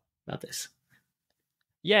thinking about this.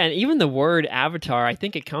 Yeah, and even the word avatar, I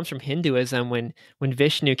think it comes from Hinduism when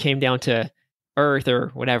Vishnu came down to Earth or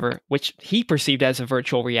whatever, which he perceived as a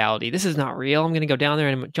virtual reality. This is not real. I'm going to go down there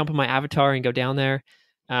and jump on my avatar and go down there.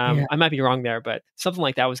 Yeah. I might be wrong there, but something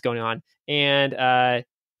like that was going on. And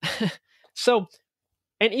so,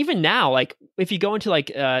 and even now, like if you go into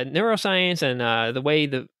like neuroscience and the way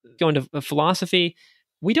the go into philosophy,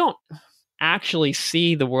 we don't actually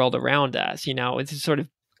see the world around us. It's sort of,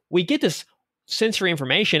 we get this sensory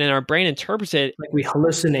information and our brain interprets it. Like we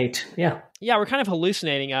hallucinate. Yeah. Yeah, we're kind of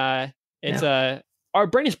hallucinating. It's Yeah. Our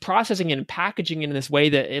brain is processing it and packaging it in this way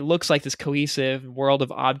that it looks like this cohesive world of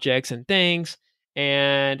objects and things,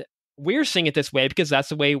 and we're seeing it this way because that's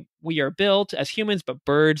the way we are built as humans. But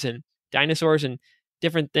birds and dinosaurs and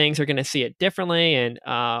different things are going to see it differently, and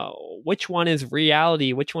which one is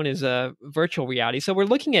reality, which one is virtual reality. So we're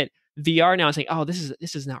looking at VR now and saying, oh, this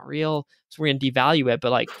is not real, so we're going to devalue it.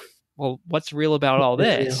 But like, well, what's real about all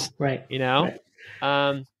It's real. this? Right. You know?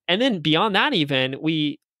 Right. And then beyond that, even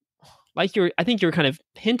I think you're kind of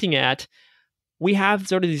hinting at, we have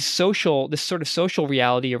sort of this sort of social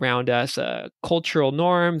reality around us, cultural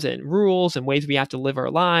norms and rules and ways we have to live our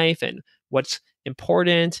life and what's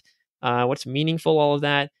important, what's meaningful, all of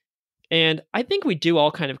that. And I think we do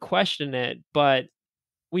all kind of question it, but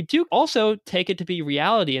we do also take it to be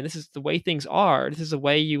reality. And this is the way things are. This is the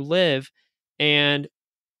way you live. And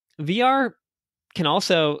VR can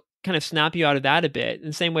also kind of snap you out of that a bit. In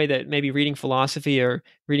the same way that maybe reading philosophy or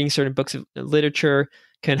reading certain books of literature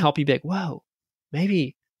can help you be like, whoa,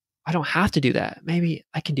 maybe I don't have to do that. Maybe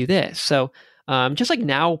I can do this. So just like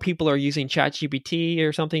now people are using ChatGPT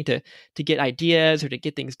or something to get ideas or to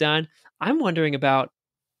get things done. I'm wondering about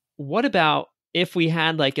what about if we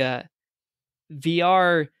had like a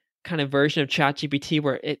VR kind of version of ChatGPT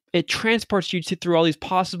where it transports you to through all these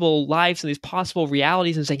possible lives and these possible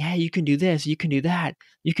realities and saying, hey, you can do this, you can do that,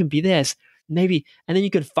 you can be this, maybe, and then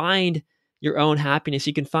you can find your own happiness,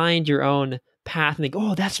 you can find your own path and think,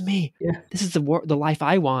 oh, that's me. Yeah. This is the life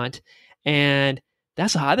I want. And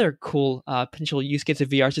that's another cool potential use case of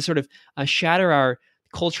VR is to sort of shatter our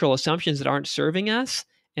cultural assumptions that aren't serving us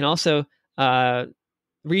and also uh,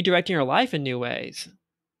 redirecting our life in new ways.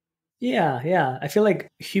 Yeah, yeah. I feel like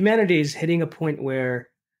humanity is hitting a point where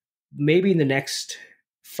maybe in the next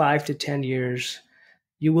 5 to 10 years,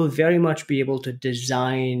 you will very much be able to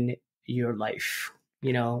design your life,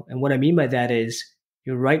 And what I mean by that is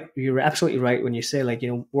you're right. You're absolutely right when you say, like,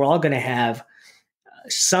 we're all going to have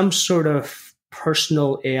some sort of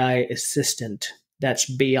personal AI assistant that's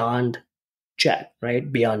beyond chat,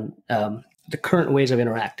 right? Beyond the current ways of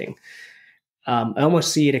interacting. I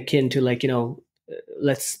almost see it akin to, like,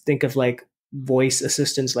 let's think of like voice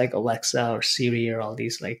assistants like Alexa or Siri or all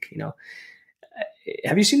these, like,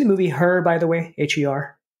 have you seen the movie Her, by the way?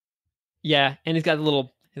 HER? Yeah, and he's got a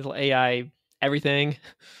little his little AI everything.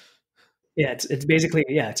 Yeah, it's basically,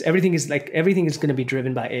 yeah, it's everything is going to be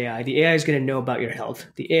driven by AI. The AI is going to know about your health.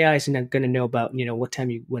 The AI is going to know about, what time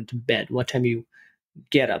you went to bed, what time you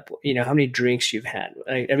get up, how many drinks you've had.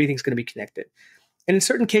 Right? Everything's going to be connected. And in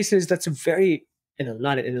certain cases, that's a very,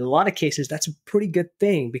 not in a lot of cases, that's a pretty good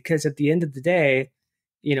thing, because at the end of the day,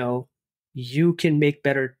 you know, you can make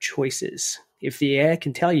better choices. If the AI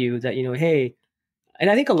can tell you that, hey, and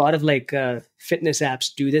I think a lot of like fitness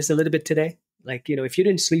apps do this a little bit today. Like, if you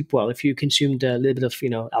didn't sleep well, if you consumed a little bit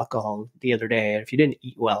of, alcohol the other day, or if you didn't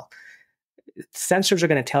eat well, sensors are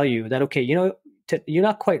going to tell you that, okay, you're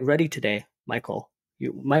not quite ready today, Michael.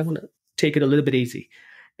 You might want to take it a little bit easy.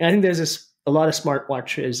 And I think a lot of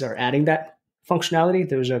smartwatches are adding that functionality.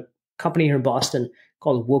 There's a company here in Boston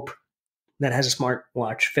called Whoop that has a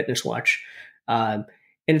smartwatch, fitness watch. And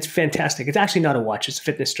it's fantastic. It's actually not a watch, it's a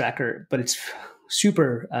fitness tracker, but it's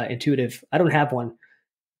super intuitive. I don't have one,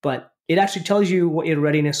 but it actually tells you what your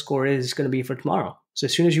readiness score is going to be for tomorrow. So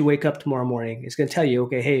as soon as you wake up tomorrow morning, it's going to tell you,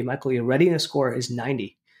 okay, hey, Michael, your readiness score is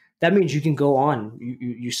 90. That means you can go on.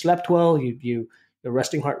 You slept well. Your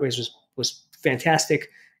resting heart rate was fantastic,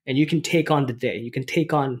 and you can take on the day. You can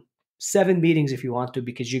take on 7 meetings if you want to,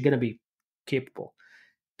 because you're going to be capable.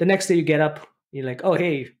 The next day you get up, you're like, oh,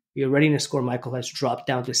 hey, your readiness score, Michael, has dropped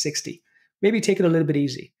down to 60. Maybe take it a little bit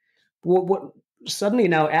easy. What suddenly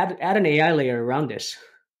now add an AI layer around this.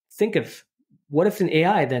 Think of, what if an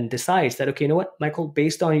AI then decides that, okay, you know what, Michael,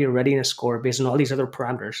 based on your readiness score, based on all these other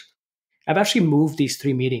parameters, I've actually moved these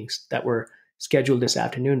 3 meetings that were scheduled this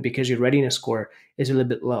afternoon because your readiness score is a little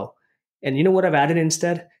bit low. And you know what I've added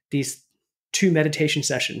instead? These 2 meditation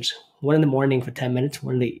sessions, one in the morning for 10 minutes,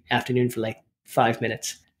 one in the afternoon for like 5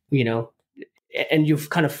 minutes, and you've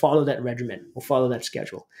kind of follow that regimen or follow that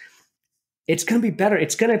schedule. It's going to be better.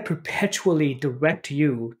 It's going to perpetually direct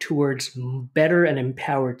you towards better and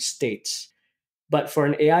empowered states. But for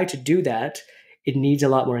an AI to do that, it needs a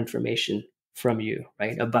lot more information from you,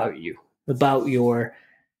 right? About you, about your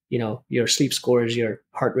sleep scores, your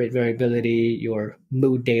heart rate variability, your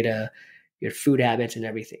mood data, your food habits, and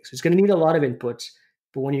everything. So it's going to need a lot of inputs.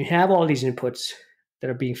 But when you have all these inputs that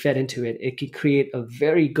are being fed into it, it can create a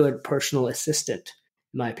very good personal assistant,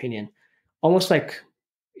 in my opinion. Almost like,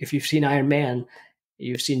 if you've seen Iron Man,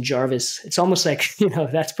 you've seen Jarvis. It's almost like,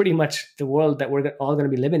 that's pretty much the world that we're all going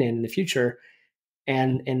to be living in the future.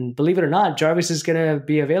 And believe it or not, Jarvis is going to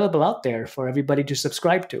be available out there for everybody to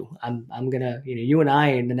subscribe to. I'm going to, you and I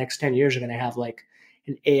in the next 10 years are going to have like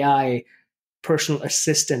an AI personal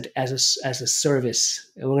assistant as a service.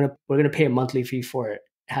 And we're going to pay a monthly fee for it,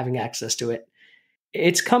 having access to it.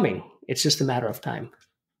 It's coming. It's just a matter of time.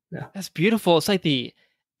 Yeah. That's beautiful. It's like the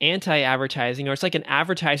anti-advertising, or it's like an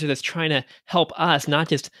advertiser that's trying to help us, not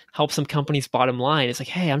just help some company's bottom line. It's like,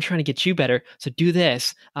 hey, I'm trying to get you better, so do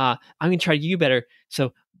this. I'm going to try to get you better,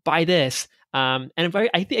 so buy this. And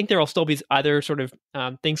I think there will still be other sort of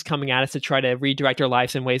things coming at us to try to redirect our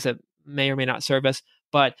lives in ways that may or may not serve us.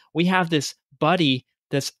 But we have this buddy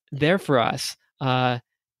that's there for us.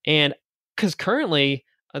 And because currently,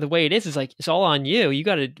 the way it is like it's all on you. You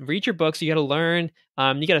got to read your books. You got to learn.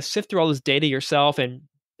 You got to sift through all this data yourself and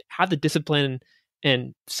have the discipline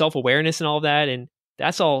and self-awareness and all that. And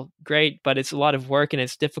that's all great, but it's a lot of work and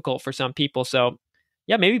it's difficult for some people. So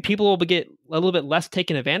yeah, maybe people will get a little bit less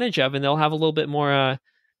taken advantage of, and they'll have a little bit more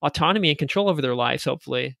autonomy and control over their lives.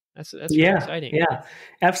 Hopefully, that's really Yeah, exciting. yeah,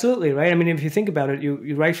 absolutely, right? I mean, if you think about it,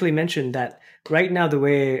 you rightfully mentioned that right now the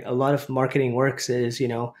way a lot of marketing works is,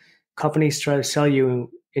 companies try to sell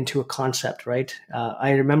you into a concept, right?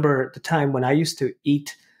 I remember the time when I used to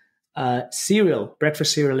eat cereal,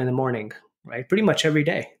 breakfast cereal in the morning, right? Pretty much every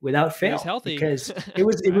day without It was fail, healthy, because it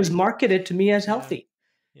was right? marketed to me as Yeah, healthy.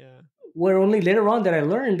 yeah. Where only later on that I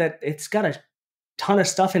learned that it's got a ton of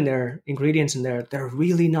stuff in there, ingredients in there that are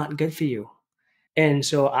really not good for you. And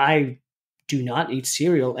so I do not eat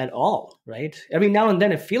cereal at all, right? Every now and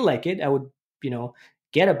then I feel like it. I would, you know,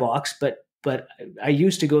 get a box, but I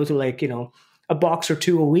used to go through like, a box or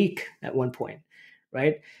two a week at one point,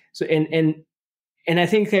 right? So and I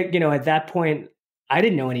think that, at that point I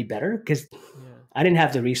didn't know any better because Yeah. I didn't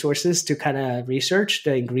have the resources to kind of research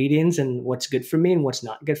the ingredients and what's good for me and what's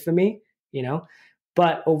not good for me, you know.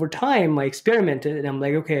 But over time, I experimented and I'm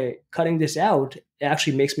like, okay, cutting this out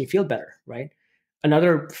actually makes me feel better, right?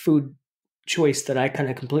 Another food choice that I kind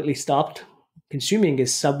of completely stopped consuming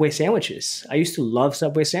is Subway sandwiches. I used to love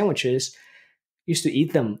Subway sandwiches, used to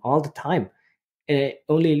eat them all the time. And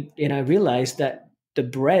I realized that the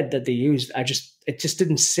bread that they used, it just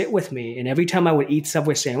didn't sit with me. And every time I would eat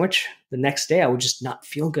Subway sandwich, the next day I would just not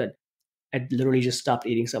feel good. I literally just stopped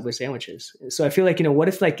eating Subway sandwiches. So I feel like, what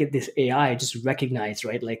if like this AI just recognized,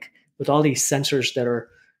 right? Like with all these sensors that are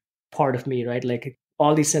part of me, right? Like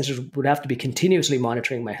all these sensors would have to be continuously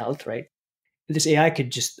monitoring my health, right? This AI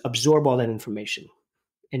could just absorb all that information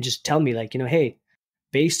and just tell me like, hey,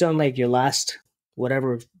 based on like your last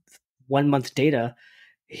whatever 1 month data,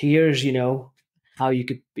 here's, how you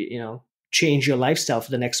could be, change your lifestyle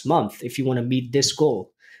for the next month if you want to meet this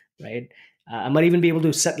goal, right? I might even be able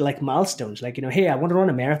to set like milestones, like, hey, I want to run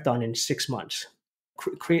a marathon in 6 months.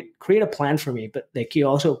 Create a plan for me, but like you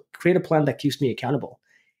also create a plan that keeps me accountable.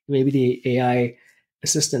 Maybe the AI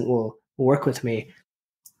assistant will work with me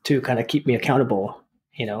to kind of keep me accountable,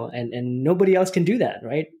 and nobody else can do that,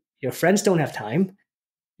 right? Your friends don't have time.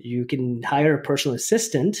 You can hire a personal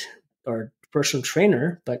assistant or personal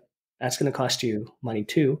trainer, but that's going to cost you money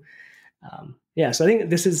too. Yeah, so I think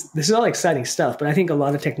this is all exciting stuff, but I think a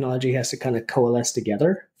lot of technology has to kind of coalesce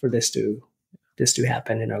together for this to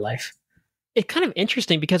happen in our life. It's kind of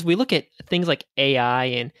interesting because we look at things like AI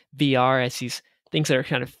and VR as these things that are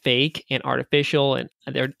kind of fake and artificial, and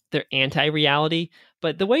they're anti-reality.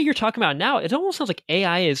 But the way you're talking about now, it almost sounds like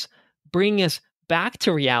AI is bringing us back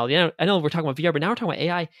to reality. I know we're talking about VR, but now we're talking about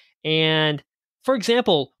AI. And for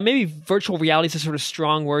example, maybe virtual reality is a sort of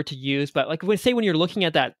strong word to use, but like when you're looking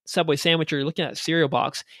at that Subway sandwich or you're looking at a cereal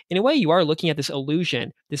box, in a way you are looking at this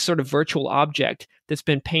illusion, this sort of virtual object that's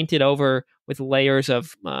been painted over with layers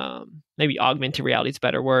of maybe augmented reality is a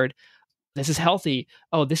better word. This is healthy.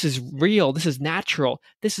 Oh, this is real. This is natural.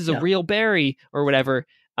 This is a Yeah, real berry or whatever.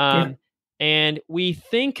 yeah, And we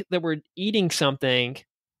think that we're eating something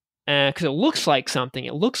because it looks like something.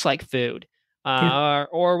 It looks like food. yeah,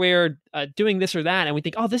 Or we're doing this or that, and we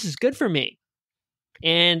think, oh, this is good for me.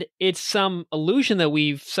 And it's some illusion that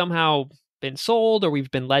we've somehow been sold or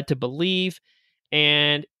we've been led to believe.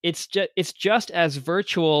 And it's just as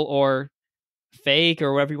virtual or fake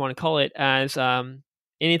or whatever you want to call it as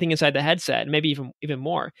anything inside the headset, maybe even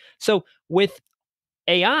more. So with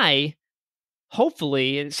AI,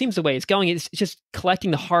 hopefully, it seems the way it's going. It's just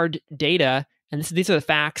collecting the hard data, and these are the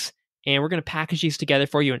facts, and we're going to package these together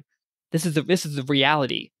for you. And this is the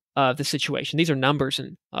reality of the situation. These are numbers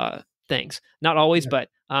and things. Not always, yeah,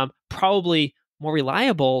 but probably more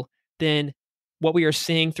reliable than what we are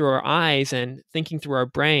seeing through our eyes and thinking through our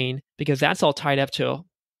brain, because that's all tied up to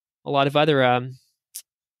a lot of other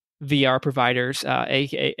VR providers,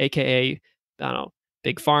 aka I don't know,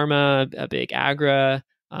 big pharma, big agra,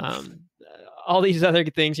 all these other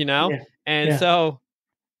things, yeah, And yeah, so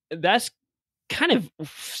that's kind of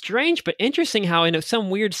strange, but interesting how, in some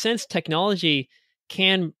weird sense, technology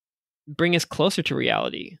can bring us closer to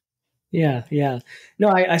reality. yeah, yeah. No,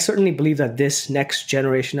 I certainly believe that this next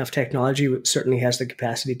generation of technology certainly has the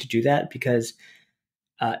capacity to do that because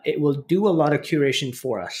it will do a lot of curation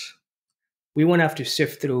for us. We won't have to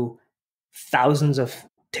sift through thousands of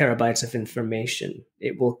terabytes of information.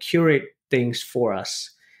 It will curate things for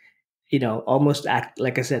us, almost act,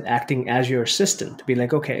 like I said, acting as your assistant to be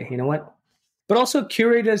like, okay, you know what? But also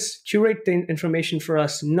curate the information for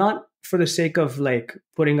us, not for the sake of like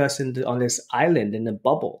putting us on this island in a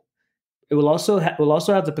bubble. It will also have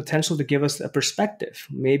the potential to give us a perspective.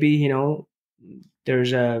 Maybe,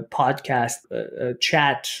 there's a podcast, a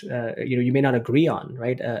chat, you may not agree on,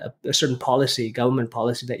 right? A certain policy, government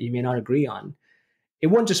policy that you may not agree on. it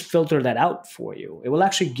won't just filter that out for you. It will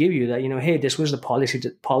actually give you that, hey, this was the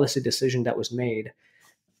policy decision that was made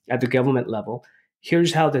at the government level.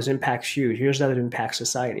 Here's how this impacts you. Here's how it impacts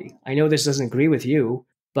society. I know this doesn't agree with you,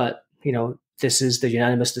 but this is the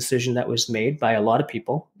unanimous decision that was made by a lot of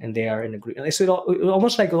people, and they are in agreement. So it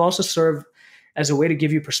almost like it'll also serve as a way to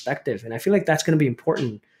give you perspective, and I feel like that's going to be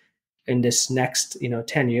important in this next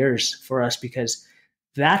 10 years for us, because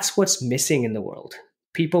that's what's missing in the world.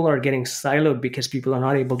 People are getting siloed because people are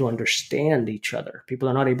not able to understand each other. People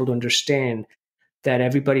are not able to understand that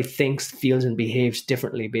everybody thinks, feels, and behaves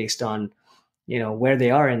differently based on where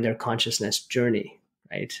they are in their consciousness journey,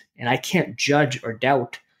 right? And I can't judge or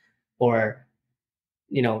doubt or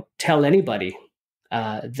tell anybody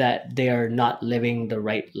that they are not living the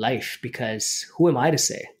right life, because who am I to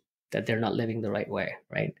say that they're not living the right way,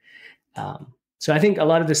 right? So I think a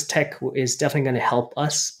lot of this tech is definitely going to help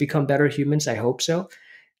us become better humans. I hope so.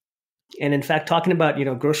 And in fact, talking about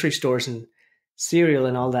grocery stores and cereal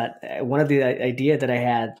and all that, one of the idea that I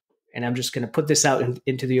had, and I'm just going to put this out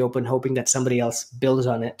into the open, hoping that somebody else builds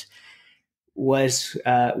on it, was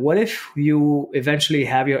what if you eventually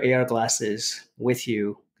have your AR glasses with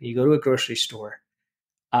you? You go to a grocery store,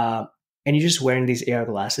 and you're just wearing these AR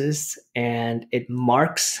glasses, and it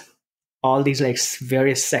marks all these like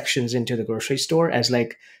various sections into the grocery store as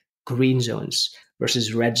like green zones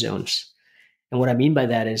versus red zones. And what I mean by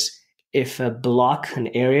that is, if a block, an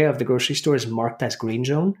area of the grocery store is marked as green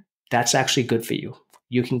zone, that's actually good for you.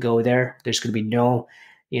 You can go there. There's going to be no,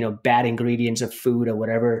 bad ingredients of food or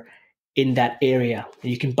whatever in that area.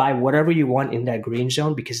 You can buy whatever you want in that green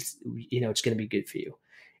zone because, it's going to be good for you.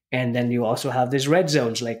 And then you also have these red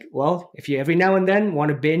zones. Like, well, if you every now and then want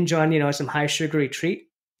to binge on, some high sugary treat,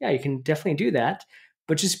 yeah, you can definitely do that.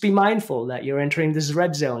 But just be mindful that you're entering this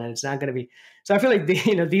red zone, and it's not going to be. So I feel like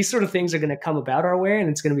these sort of things are going to come about our way, and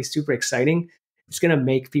it's going to be super exciting. It's going to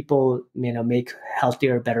make people, make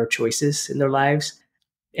healthier, better choices in their lives,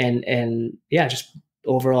 and yeah, just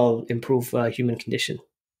overall improve human condition.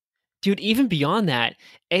 Dude, even beyond that,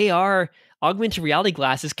 AR, augmented reality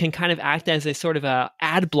glasses, can kind of act as a sort of a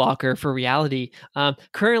ad blocker for reality.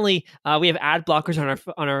 Currently, we have ad blockers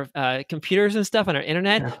on our computers and stuff on our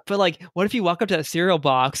internet. Yeah. But like, what if you walk up to that cereal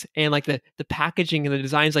box and like the packaging and the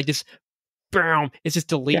designs like just boom, it's just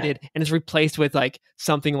deleted and it's replaced with like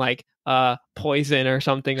something like poison or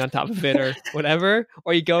something on top of it or whatever.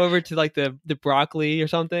 Or you go over to like the broccoli or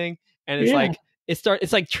something, and it's like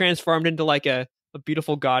it's like transformed into like a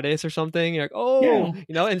beautiful goddess or something. You're like, oh, and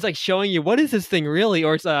it's like showing you, what is this thing really?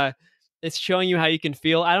 Or it's showing you how you can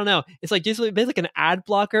feel. I don't know. It's like just basically like an ad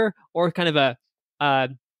blocker or kind of a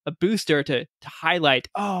booster to highlight.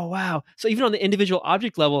 Oh wow! So even on the individual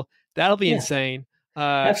object level, that'll be insane.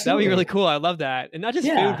 That would be really cool. I love that, and not just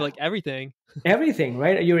food, but like everything. Everything,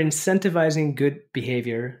 right? You're incentivizing good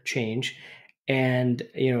behavior change, and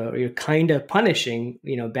you're kind of punishing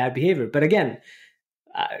bad behavior. But again,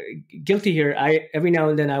 guilty here. Every now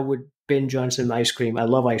and then I would binge on some ice cream. I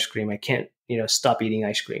love ice cream. I can't stop eating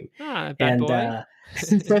ice cream. Bad boy.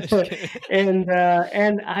 And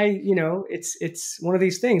I it's one of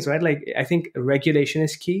these things, right? Like, I think regulation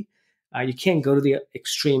is key. You can't go to the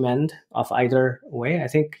extreme end of either way. I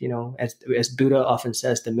think as Buddha often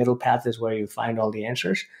says, the middle path is where you find all the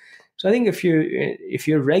answers. So I think if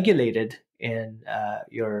you're regulated in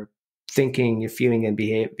your thinking, your feeling, and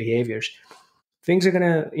behaviors, things are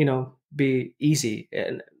gonna be easy.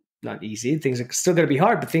 And not easy, things are still gonna be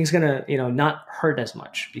hard, but things are gonna not hurt as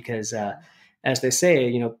much, because as they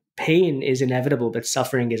say, pain is inevitable, but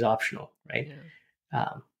suffering is optional, right?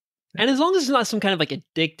 And as long as it's not some kind of like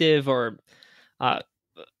addictive or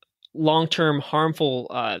long-term harmful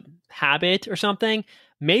habit or something,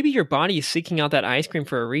 maybe your body is seeking out that ice cream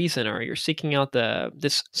for a reason, or you're seeking out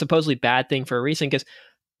this supposedly bad thing for a reason. Because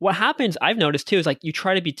what happens, I've noticed too, is like you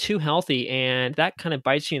try to be too healthy, and that kind of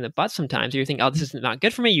bites you in the butt sometimes. You think, oh, this is not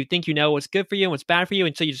good for me. You think you know what's good for you and what's bad for you,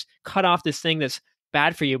 and so you just cut off this thing that's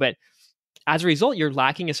bad for you. But as a result, you're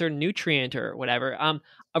lacking a certain nutrient or whatever.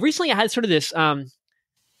 Recently I had sort of this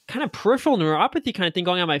kind of peripheral neuropathy kind of thing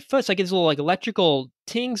going on my foot. It's like these little like electrical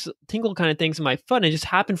tingle kind of things in my foot. And it just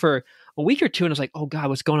happened for a week or two. And I was like, oh God,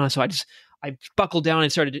 what's going on? So I buckled down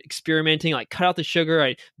and started experimenting, like cut out the sugar.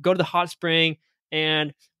 I go to the hot spring.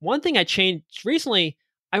 And one thing I changed recently,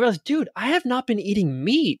 I realized, dude, I have not been eating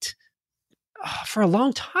meat for a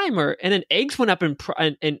long time. And then eggs went up in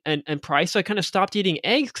price. So I kind of stopped eating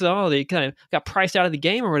eggs because, they kind of got priced out of the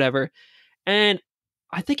game or whatever. And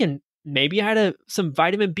I think maybe I had some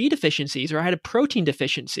vitamin B deficiencies, or I had a protein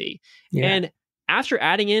deficiency. And after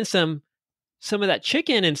adding in some of that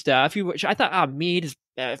chicken and stuff, which I thought, meat is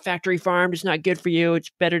factory farmed is not good for you.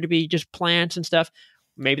 It's better to be just plants and stuff.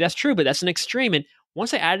 Maybe that's true, but that's an extreme. And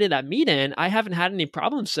once I added that meat in, I haven't had any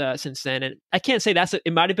problems since then. And I can't say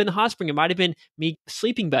it might have been the hot spring. It might have been me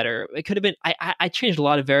sleeping better. It could have been, I changed a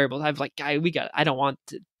lot of variables. I've like, I don't want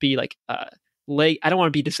to be like, late. I don't want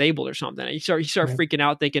to be disabled or something. You start Right. freaking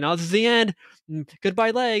out thinking, oh, this is the end.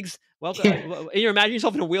 Goodbye legs. Well, Yeah. you imagine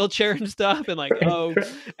yourself in a wheelchair and stuff and like, Right. oh,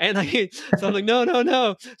 and like, so I'm like, no, no,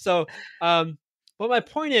 no. So, but my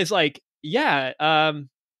point is like, yeah,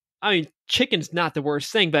 I mean, chicken's not the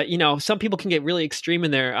worst thing, but some people can get really extreme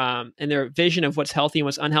in their vision of what's healthy and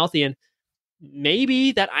what's unhealthy, and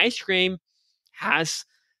maybe that ice cream has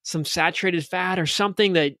some saturated fat or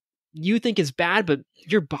something that you think is bad, but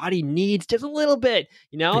your body needs just a little bit.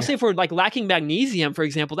 Yeah. Say if we're like lacking magnesium, for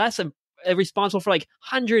example, that's responsible for like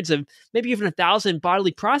hundreds of, maybe even 1,000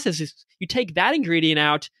 bodily processes. You take that ingredient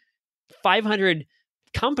out, 500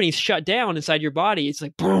 companies shut down inside your body. It's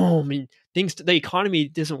like boom, and the economy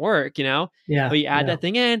doesn't work, Yeah. but you add Yeah. that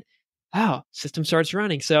thing in, oh, system starts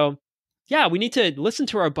running. So yeah, we need to listen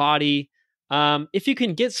to our body. If you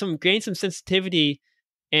can gain some sensitivity,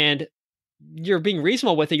 and you're being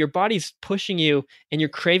reasonable with it, your body's pushing you and you're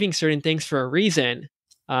craving certain things for a reason.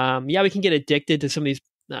 Yeah, we can get addicted to some of these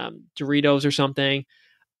Doritos or something.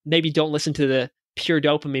 Maybe don't listen to the pure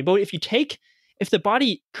dopamine. But if the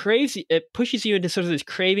body craves, it pushes you into sort of this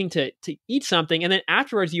craving to eat something, and then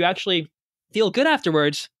afterwards you actually feel good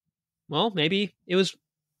afterwards. Well, maybe it's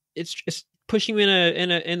pushing you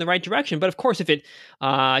in the right direction. But of course, if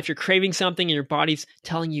you're craving something and your body's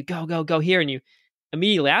telling you go go go here, and you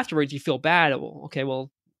immediately afterwards you feel bad, well, okay, well,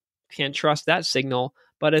 can't trust that signal.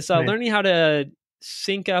 But it's Right. learning how to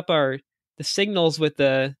sync up the signals with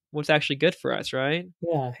the what's actually good for us, right?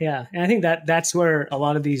 Yeah. Yeah. And I think that's where a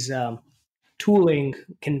lot of these tooling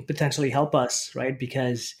can potentially help us, right?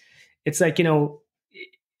 Because it's like,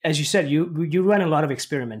 as you said, you run a lot of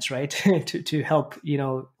experiments, right? to help,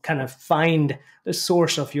 kind of find the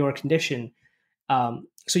source of your condition.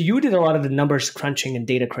 So you did a lot of the numbers crunching and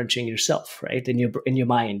data crunching yourself, right? In your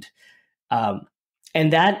mind. Um,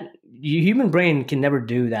 and that your human brain can never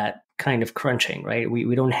do that kind of crunching, right?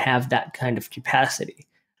 We don't have that kind of capacity,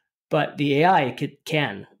 but the AI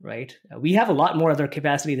can, right? We have a lot more other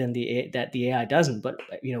capacity than the AI doesn't. But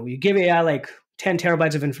you give AI like 10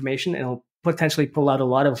 terabytes of information, and it'll potentially pull out a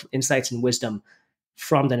lot of insights and wisdom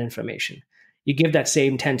from that information. You give that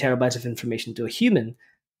same 10 terabytes of information to a human,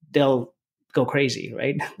 they'll go crazy,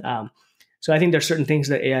 right? So I think there's certain things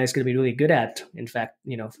that AI is going to be really good at. In fact,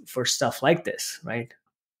 for stuff like this, right?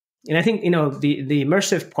 And I think the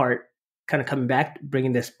immersive part, kind of coming back,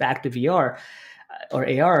 bringing this back to VR or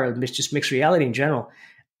AR, or just mixed reality in general.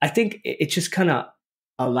 I think it just kind of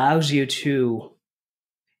allows you to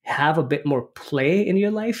have a bit more play in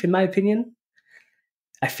your life, in my opinion.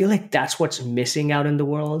 I feel like that's what's missing out in the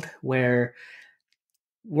world, where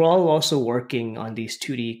we're all also working on these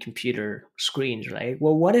 2D computer screens, right?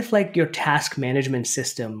 Well, what if like your task management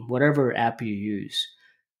system, whatever app you use,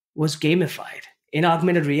 was gamified in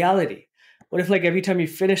augmented reality? What if like every time you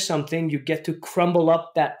finish something, you get to crumble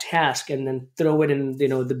up that task and then throw it in,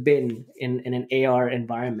 the bin in an AR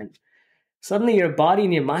environment? Suddenly your body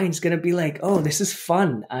and your mind's going to be like, oh, this is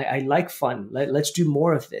fun. I like fun. Let's do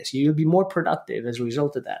more of this. You'll be more productive as a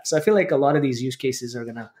result of that. So I feel like a lot of these use cases are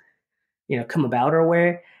going to, come about our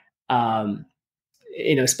way. Um,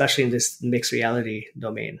 especially in this mixed reality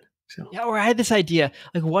domain. So, Yeah, or I had this idea.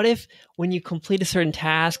 Like, what if when you complete a certain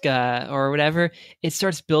task or whatever, it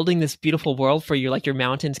starts building this beautiful world for you, like your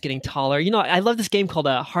mountains getting taller? I love this game called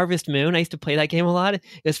Harvest Moon. I used to play that game a lot. It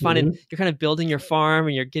was fun, and mhm. you're kind of building your farm,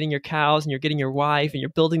 and you're getting your cows, and you're getting your wife, and you're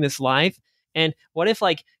building this life. And what if,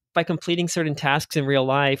 like, by completing certain tasks in real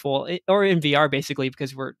life, or in VR, basically,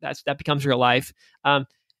 because that becomes real life.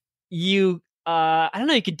 You I don't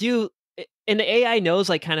know, you could do, and the AI knows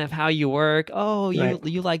like kind of how you work. Oh, you Right.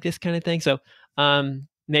 you like this kind of thing. So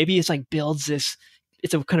maybe it's like builds this,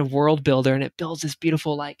 it's a kind of world builder, and it builds this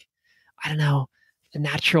beautiful, like, I don't know, the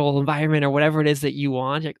natural environment or whatever it is that you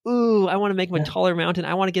want. Like, ooh, I want to make my Yeah. taller mountain.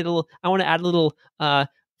 I want to add a little uh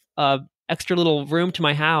extra little room to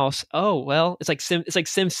my house. Oh, well, it's like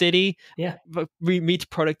Sim City, Yeah. but meets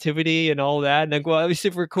productivity and all that. And like, well, that'd be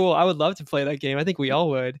super cool. I would love to play that game. I think we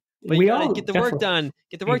all would. But you We gotta all get the work definitely, done.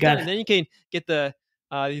 Get the you work done, got, and then you can get the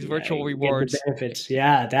these yeah, virtual you get the rewards. benefits.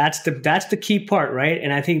 Yeah. That's the key part, right?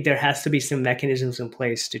 And I think there has to be some mechanisms in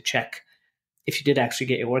place to check if you did actually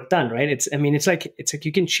get your work done, right? It's like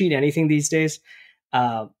you can cheat anything these days.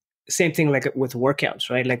 Uh, Same thing like with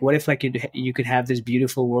workouts, right? Like what if like you could have this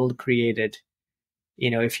beautiful world created,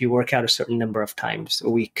 if you work out a certain number of times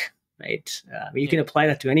a week, right? You can Yeah. apply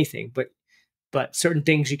that to anything, but but certain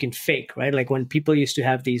things you can fake, right? Like when people used to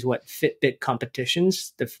have these Fitbit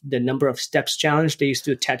competitions, the number of steps challenge, they used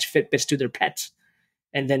to attach Fitbits to their pets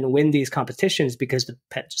and then win these competitions because the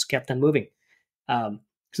pet just kept on moving. So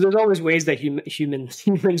there's always ways that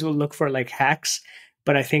humans will look for like hacks,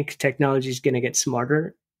 but I think technology is going to get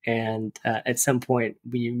smarter, and at some point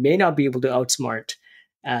we may not be able to outsmart,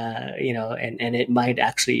 and it might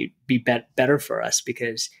actually be better for us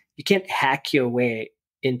because you can't hack your way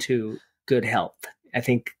into good health. I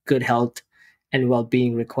think good health and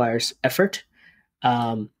well-being requires effort.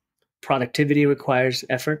 Productivity requires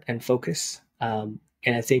effort and focus, and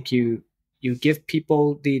I think you give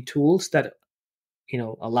people the tools that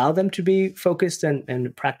allow them to be focused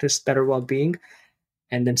and practice better well-being,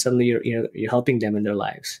 and then suddenly you're helping them in their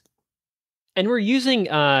lives. And we're using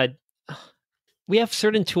we have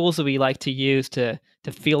certain tools that we like to use to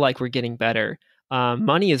feel like we're getting better.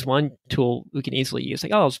 Money is one tool we can easily use.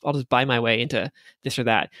 Like, oh, I'll just buy my way into this or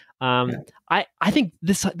that. Yeah. I think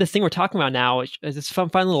this thing we're talking about now, which is this fun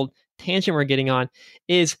little tangent we're getting on,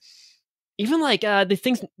 is even like these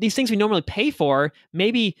things we normally pay for.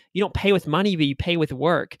 Maybe you don't pay with money, but you pay with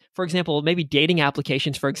work. For example, maybe dating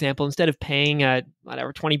applications. For example, instead of paying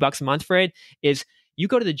whatever $20 a month for it, is you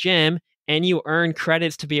go to the gym and you earn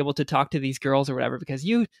credits to be able to talk to these girls or whatever because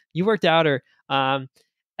you worked out, or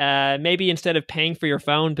maybe instead of paying for your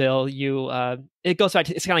phone bill, it goes back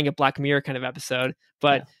to, it's kind of like a Black Mirror kind of episode,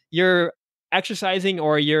 but you're exercising,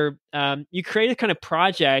 or you create a kind of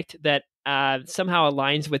project that somehow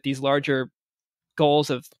aligns with these larger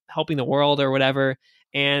goals of helping the world or whatever.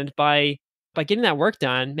 And by getting that work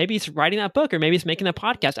done, maybe it's writing that book, or maybe it's making a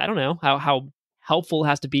podcast. I don't know how helpful it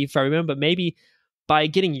has to be for everyone, but maybe by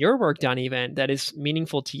getting your work done, even that is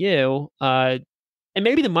meaningful to you, and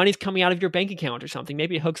maybe the money's coming out of your bank account or something.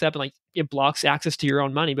 Maybe it hooks up and like it blocks access to your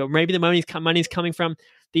own money, but maybe the money's coming from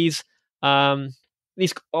these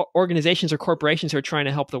organizations or corporations who are trying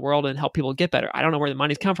to help the world and help people get better. I don't know where the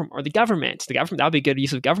money's come from, or the government. That would be a good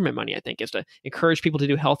use of government money, I think, is to encourage people to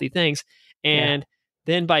do healthy things. And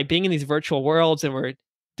then by being in these virtual worlds and we're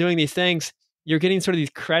doing these things, you're getting sort of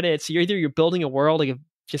these credits. You're building a world like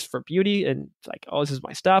just for beauty and like, oh, this is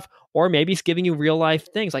my stuff, or maybe it's giving you real life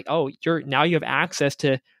things like, oh, you have access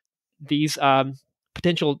to these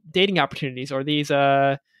potential dating opportunities, or these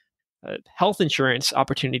health insurance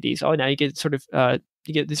opportunities. Oh, now you get sort of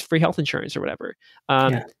you get this free health insurance or whatever.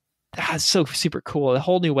 That's so super cool. A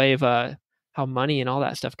whole new way of how money and all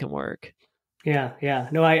that stuff can work. Yeah.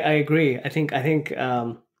 No, I agree. I think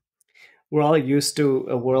we're all used to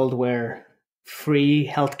a world where free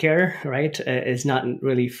healthcare, right, is not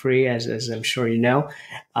really free, as I'm sure you know.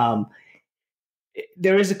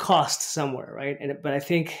 There is a cost somewhere, right? But I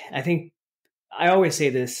think I always say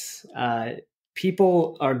this: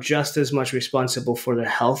 people are just as much responsible for their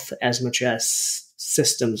health as much as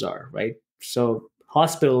systems are, right? So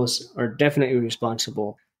hospitals are definitely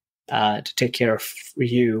responsible to take care of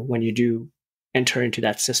you when you do enter into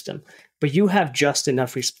that system, but you have just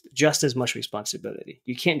as much responsibility.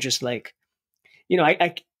 You can't just like,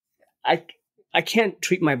 I can't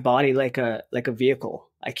treat my body like a vehicle.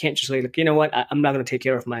 I can't just like, you know what, I'm not going to take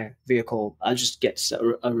care of my vehicle. I'll just get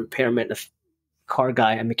a repairman, a car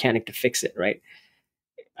guy, a mechanic to fix it, right?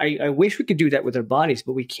 I wish we could do that with our bodies,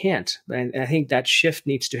 but we can't. And I think that shift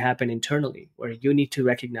needs to happen internally, where you need to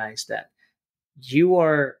recognize that you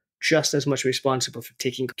are just as much responsible for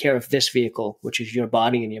taking care of this vehicle, which is your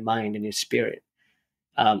body and your mind and your spirit,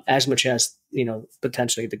 as much as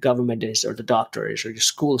potentially the government is, or the doctor is, or your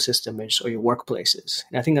school system is, or your workplace is.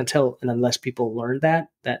 And I think until and unless people learn that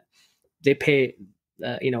they pay,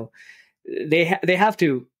 they have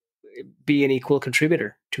to be an equal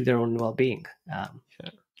contributor to their own well-being.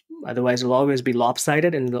 Otherwise, it'll always be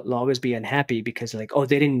lopsided, and they'll always be unhappy because like, oh,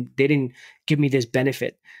 they didn't give me this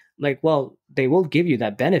benefit. Like, well, they will give you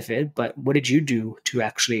that benefit, but what did you do to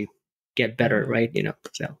actually get better, right?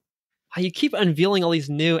 So. You keep unveiling all these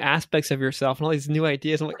new aspects of yourself and all these new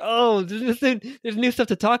ideas. I'm like, oh, there's new stuff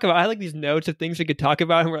to talk about. I like these notes of things we could talk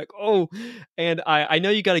about, and we're like, oh, and I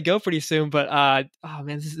know you got to go pretty soon, but oh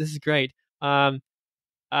man, this is great. What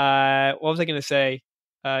was I going to say?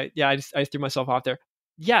 I just threw myself off there.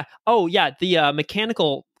 Yeah. Oh yeah, the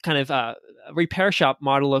mechanical kind of repair shop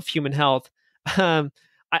model of human health.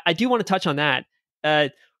 I do want to touch on that.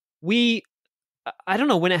 I don't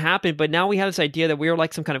know when it happened, but now we have this idea that we are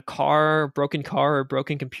like some kind of broken car or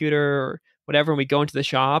broken computer or whatever, and we go into the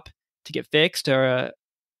shop to get fixed, or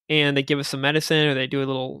and they give us some medicine, or they do a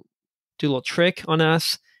little trick on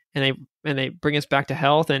us, and they bring us back to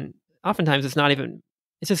health. And oftentimes it's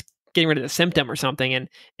just getting rid of the symptom or something. And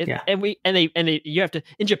you have to,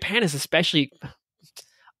 in Japan is especially,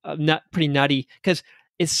 pretty nutty because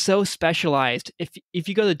it's so specialized. If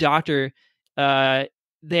you go to the doctor, uh,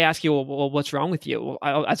 they ask you, well, what's wrong with you? Well,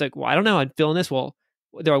 I was like, well, I don't know. I'm feeling this. Well,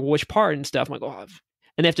 they're like, which part and stuff. I'm like, oh,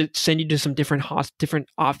 and they have to send you to some different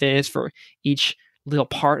office for each little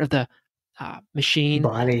part of the machine,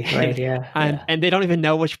 Body, right? and Yeah, yeah. and they don't even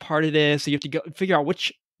know which part it is. So you have to go figure out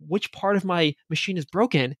which part of my machine is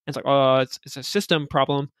broken. And it's like, oh, it's a system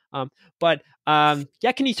problem. But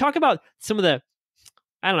yeah, can you talk about some of the,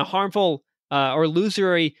 I don't know, harmful or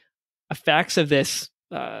illusory effects of this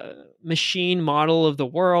machine model of the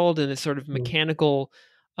world and this sort of Mm. mechanical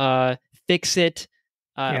uh, fix it,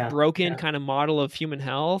 Yeah, broken yeah. kind of model of human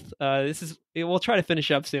health? This is, we'll try to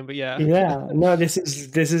finish up soon, but yeah. Yeah, no, this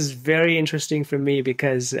is very interesting for me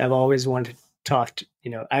because I've always wanted to talk to,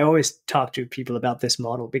 I always talk to people about this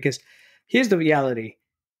model because here's the reality.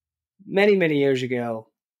 Many, many years ago,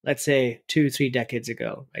 let's say 2, 3 decades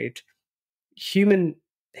ago, right? Human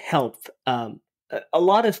health, a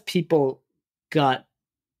lot of people got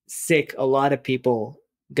sick, a lot of people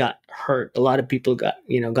got hurt, a lot of people got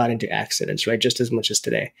into accidents, right? Just as much as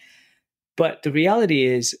today. But the reality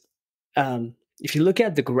is, if you look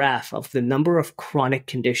at the graph of the number of chronic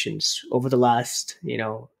conditions over the last,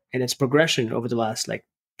 and its progression over the last like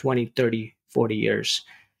 20, 30, 40 years,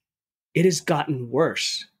 it has gotten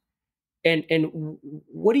worse. And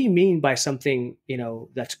what do you mean by something,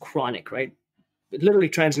 that's chronic, right? It literally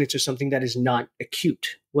translates to something that is not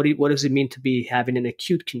acute. What does it mean to be having an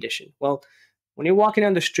acute condition? Well, when you're walking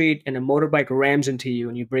down the street and a motorbike rams into you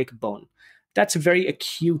and you break a bone, that's a very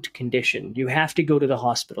acute condition. You have to go to the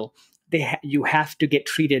hospital. You have to get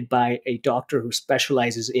treated by a doctor who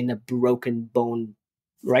specializes in a broken bone,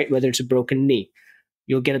 right? Whether it's a broken knee,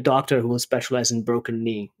 you'll get a doctor who will specialize in broken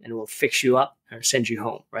knee and will fix you up or send you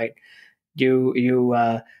home, right?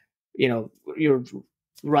 You're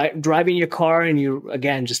driving your car and you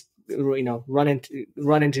again just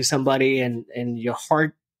run into somebody and your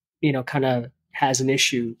heart kind of has an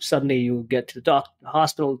issue. Suddenly you get to the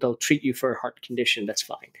hospital, they'll treat you for a heart condition. That's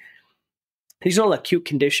fine. These are all acute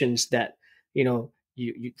conditions that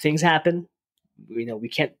things happen. We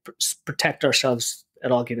can't protect ourselves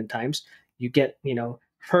at all given times. You get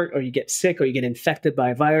hurt or you get sick or you get infected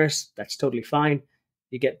by a virus. That's totally fine.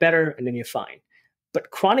 You get better and then you're fine.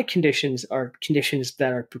 But chronic conditions are conditions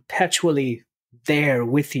that are perpetually there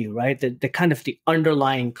with you, right? The kind of the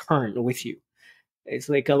underlying current with you. It's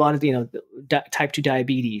like a lot of type 2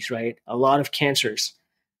 diabetes, right? A lot of cancers,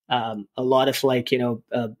 a lot of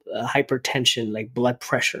hypertension, like blood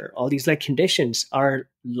pressure. All these like conditions are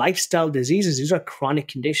lifestyle diseases. These are chronic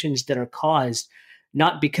conditions that are caused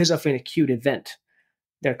not because of an acute event.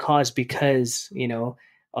 They're caused because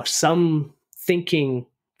of some thinking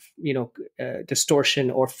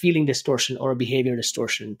distortion or feeling distortion or behavior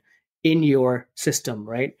distortion in your system,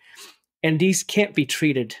 right? And these can't be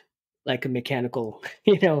treated like a mechanical,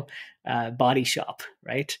 body shop,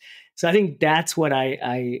 right? So I think that's what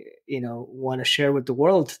I want to share with the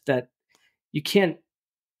world, that you can't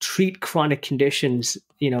treat chronic conditions,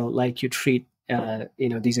 like you treat,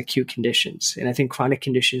 these acute conditions. And I think chronic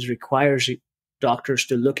conditions requires doctors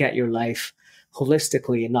to look at your life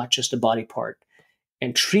holistically and not just a body part,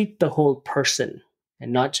 and treat the whole person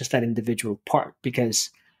and not just that individual part, because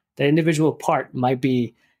that individual part might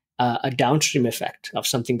be a downstream effect of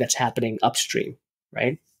something that's happening upstream,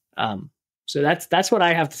 right? So that's what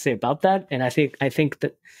I have to say about that. And I think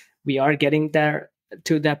that we are getting there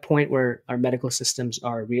to that point where our medical systems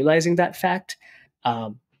are realizing that fact.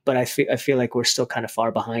 But I feel like we're still kind of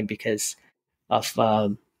far behind because of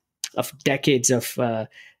decades of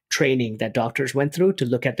training that doctors went through to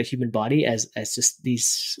look at the human body as just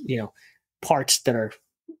these parts that are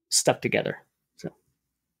stuck together. So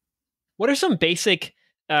What are some basic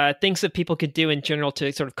things that people could do in general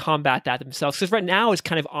to sort of combat that themselves? Because right now it's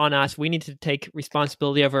kind of on us. We need to take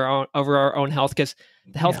responsibility over our own health, because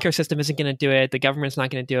the healthcare system isn't going to do it. The government's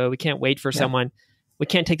not going to do it. We can't wait for someone. We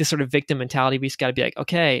can't take this sort of victim mentality. We just got to be like,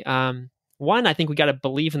 okay, one, I think we got to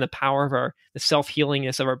believe in the power of the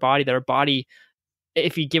self-healingness of our body, that our body,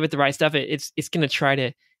 if you give it the right stuff, it's going to try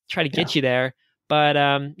to get you there. But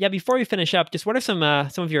yeah, before we finish up, just what are some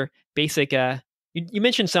of your basic you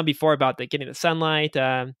mentioned some before about getting the sunlight,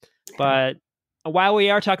 but while we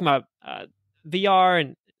are talking about VR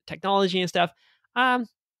and technology and stuff,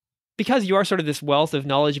 because you are sort of this wealth of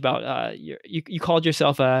knowledge about you called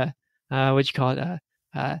yourself a what you call it,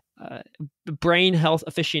 brain health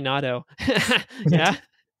aficionado. Yeah.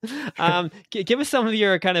 Give us some of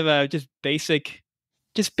your kind of just basic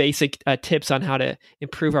tips on how to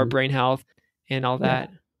improve our brain health and all yeah. that.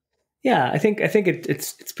 Yeah, I think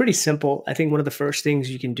it's pretty simple. I think one of the first things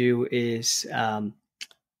you can do is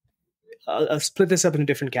I'll split this up into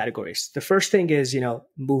different categories. The first thing is,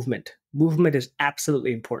 movement. Movement is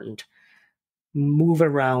absolutely important. Move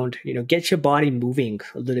around, get your body moving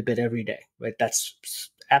a little bit every day, right? That's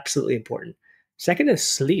absolutely important. Second is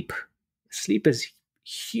sleep. Sleep is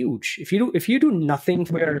huge. If you do nothing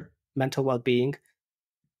for your mental well-being,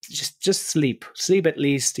 just sleep at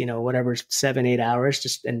least, whatever, 7-8 hours,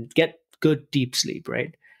 just, and get good deep sleep,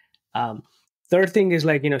 right? um, Third thing is,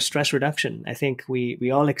 like, stress reduction. I think we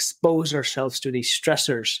all expose ourselves to these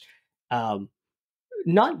stressors, um,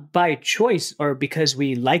 not by choice or because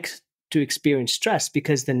we like to experience stress,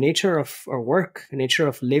 because the nature of our work, the nature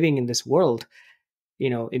of living in this world,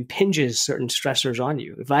 impinges certain stressors on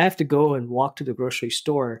you. If I have to go and walk to the grocery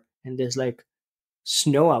store and there's like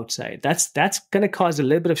snow outside, that's going to cause a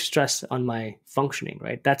little bit of stress on my functioning,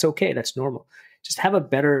 right? That's okay. That's normal. Just have a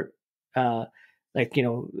better, uh,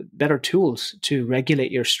 better tools to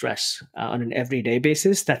regulate your stress on an everyday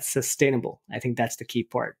basis. That's sustainable. I think that's the key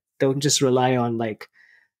part. Don't just rely on, like,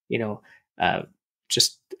 you know, uh,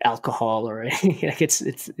 just alcohol or like it's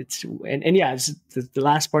and yeah, the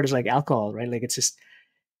last part is like alcohol, right? Like, it's just,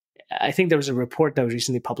 I think there was a report that was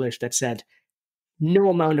recently published that said no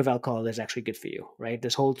amount of alcohol is actually good for you, right?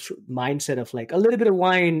 This whole mindset of like a little bit of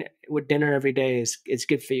wine with dinner every day is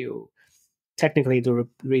good for you. Technically, the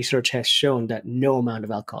research has shown that no amount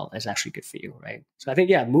of alcohol is actually good for you, right? So I think,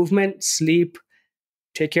 yeah, movement, sleep,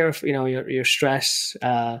 take care of your stress,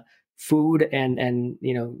 food, and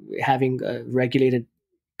having a regulated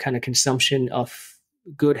kind of consumption of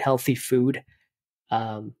good healthy food.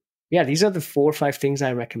 Yeah, these are the 4 or 5 things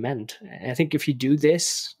I recommend. And I think if you do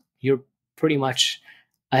this, you're pretty much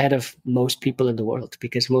ahead of most people in the world,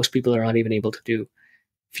 because most people are not even able to do a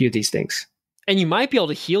few of these things. And you might be able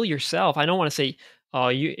to heal yourself. I don't want to say, oh,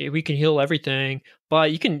 we can heal everything,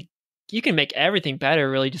 but you can make everything better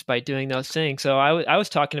really just by doing those things. So I was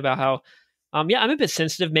talking about how, yeah, I'm a bit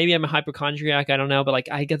sensitive. Maybe I'm a hypochondriac. I don't know, but like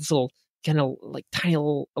I get this little kind of like tiny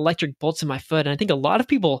little electric bolts in my foot, and I think a lot of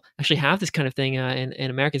people actually have this kind of thing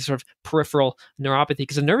in America, this sort of peripheral neuropathy,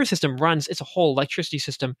 because the nervous system runs. It's a whole electricity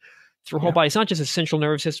system through our whole Yeah, body. It's not just a central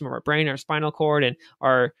nervous system of our brain, our spinal cord, and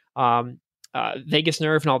our vagus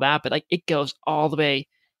nerve and all that, but like it goes all the way.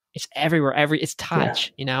 It's everywhere. It's yeah,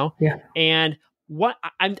 touch, yeah, And what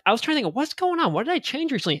I was trying to think of what's going on. What did I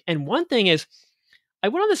change recently? And one thing is, I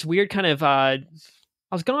went on this weird kind of.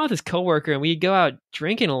 I was going on with this coworker, and we go out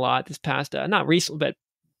drinking a lot this past, not recently, but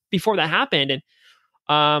before that happened, and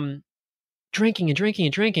um, drinking and drinking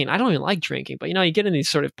and drinking. I don't even like drinking, but you get in these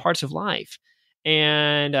sort of parts of life,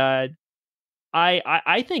 and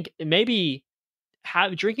I think maybe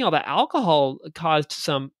drinking all that alcohol caused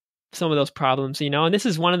some of those problems, and this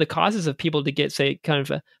is one of the causes of people to get, say, kind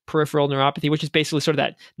of a peripheral neuropathy, which is basically sort of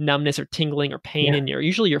that numbness or tingling or pain yeah. in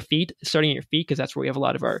usually your feet, starting in your feet, because that's where we have a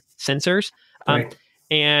lot of our sensors. Um, Right.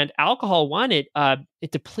 and alcohol, one, it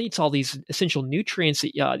depletes all these essential nutrients,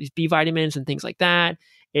 these B vitamins and things like that.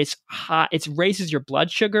 It's hot. It raises your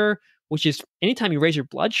blood sugar, which is anytime you raise your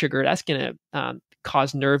blood sugar, that's going to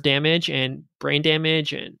cause nerve damage and brain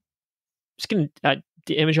damage, and it's going to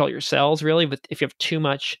damage all your cells, really. But if you have too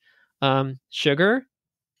much sugar,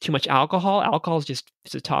 too much alcohol is just,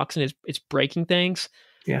 it's a toxin. It's breaking things.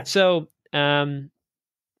 Yeah, So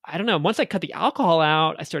I don't know. Once I cut the alcohol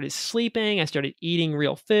out, I started sleeping. I started eating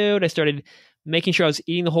real food. I started making sure I was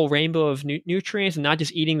eating the whole rainbow of nutrients and not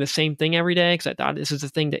just eating the same thing every day, because I thought this is the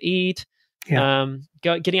thing to eat. yeah,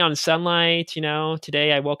 Getting on sunlight.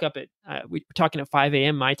 Today I woke up at we were talking at 5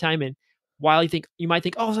 a.m. my time, and while you might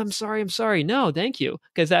think, oh, I'm sorry. No, thank you,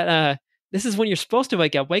 because that this is when you're supposed to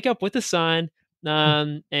wake up. Wake up with the sun,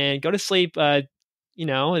 and go to sleep. At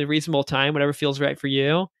a reasonable time, whatever feels right for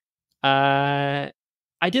you. Uh,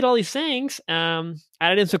 I did all these things. Added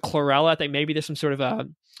in some chlorella. I think maybe there's some sort of got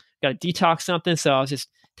to detox something. So I was just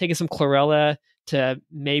taking some chlorella to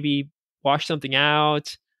maybe wash something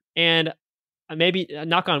out, and maybe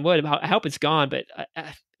knock on wood. I hope it's gone, but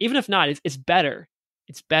even if not, it's better.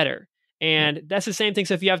 It's better, yeah, and that's the same thing.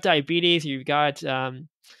 So if you have diabetes, you've got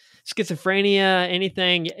schizophrenia,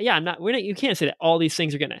 anything, yeah, I'm not. You can't say that all these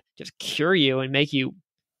things are gonna just cure you and make you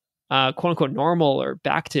quote unquote normal or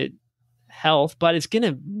back to health, but it's going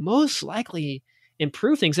to most likely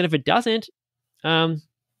improve things. And if it doesn't, um,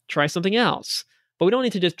 try something else. But we don't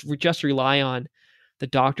need to just rely on the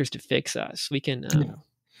doctors to fix us. We can. yeah.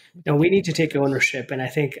 No, we need to take ownership, and I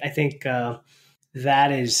think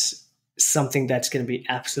that is something that's going to be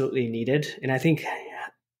absolutely needed. And I think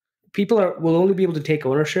people will only be able to take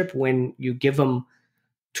ownership when you give them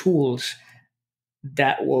tools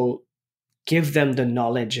that will give them the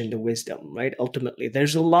knowledge and the wisdom. Right? Ultimately,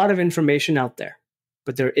 there's a lot of information out there.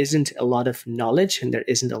 but there isn't a lot of knowledge and there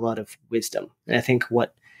isn't a lot of wisdom. And I think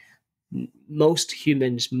what most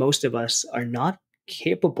humans, most of us, are not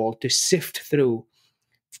capable to sift through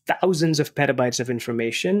thousands of petabytes of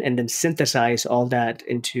information and then synthesize all that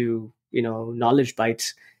into knowledge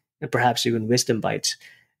bites and perhaps even wisdom bites.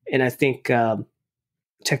 And I think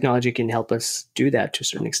technology can help us do that to a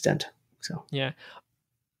certain extent. So Yeah.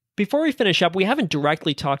 Before we finish up, we haven't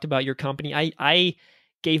directly talked about your company. I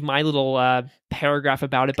gave my little paragraph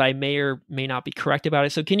about it, but I may or may not be correct about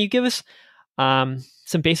it. So can you give us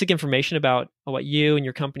some basic information about what you and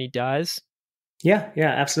your company does? Yeah,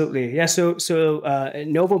 absolutely. Yeah, so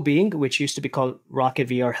Novo Being, which used to be called Rocket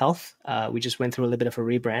VR Health, we just went through a little bit of a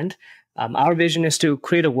rebrand. Our vision is to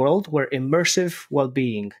create a world where immersive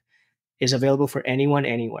well-being is available for anyone,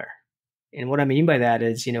 anywhere. And what I mean by that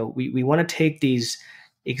is, we want to take these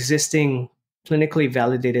existing clinically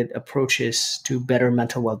validated approaches to better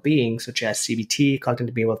mental well-being, such as CBT,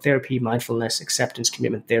 cognitive behavioral therapy, mindfulness, acceptance,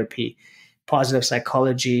 commitment therapy, positive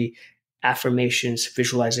psychology, affirmations,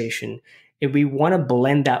 visualization. And we want to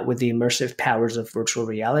blend that with the immersive powers of virtual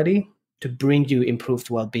reality to bring you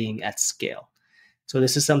improved well-being at scale. So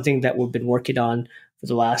this is something that we've been working on for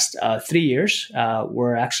the last 3 years.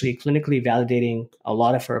 We're actually clinically validating a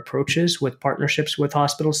lot of our approaches with partnerships with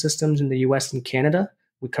hospital systems in the US and Canada.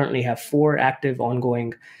 We currently have 4 active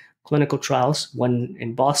ongoing clinical trials, one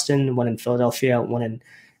in Boston, one in Philadelphia, one in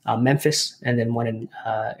Memphis, and then one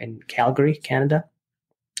in Calgary, Canada.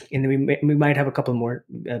 And then we might have a couple more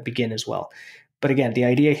begin as well. But again, the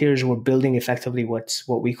idea here is we're building effectively what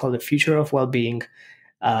we call the future of well-being.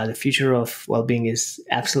 The future of well-being is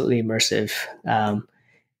absolutely immersive.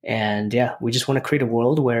 And yeah, we just want to create a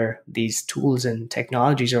world where these tools and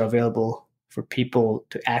technologies are available for people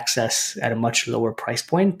to access at a much lower price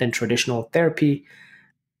point than traditional therapy,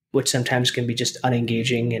 which sometimes can be just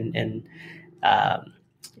unengaging and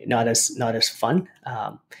not as fun.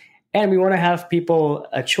 And we want to have people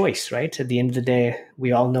a choice, right? At the end of the day,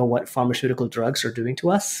 we all know what pharmaceutical drugs are doing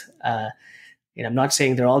to us. I'm not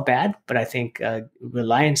saying they're all bad, but I think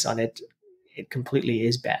reliance on it completely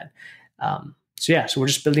is bad. So we're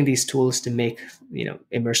just building these tools to make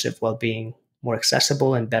immersive well-being more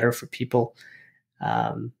accessible and better for people.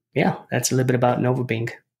 That's a little bit about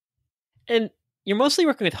NovaBeing. And you're mostly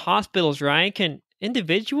working with hospitals, right? Can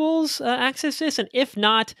individuals access this? And if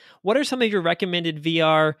not, what are some of your recommended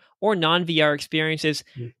VR or non-VR experiences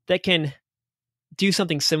that can do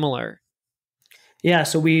something similar? Yeah,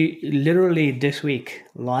 so we literally this week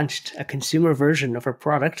launched a consumer version of our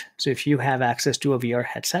product. So if you have access to a VR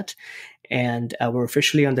headset, and we're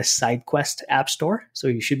officially on the SideQuest App Store, so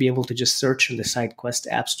you should be able to just search on the SideQuest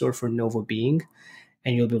App Store for Nova Being,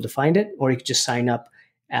 and you'll be able to find it. Or you can just sign up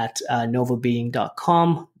at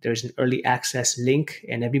novabeing.com. There's an early access link,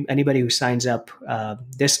 and anybody who signs up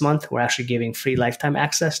this month, we're actually giving free lifetime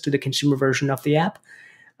access to the consumer version of the app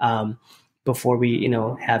before we,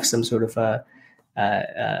 have some sort of a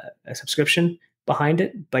subscription behind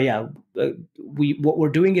it. But yeah, what we're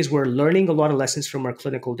doing is we're learning a lot of lessons from our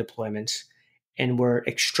clinical deployments, and we're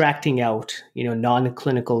extracting out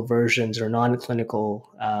non-clinical versions or non-clinical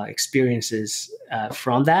experiences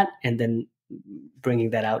from that, and then bringing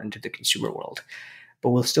that out into the consumer world. But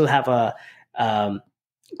we'll still have a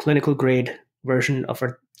clinical grade version of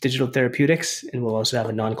our digital therapeutics, and we'll also have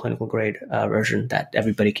a non-clinical grade version that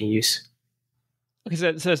everybody can use. Okay, so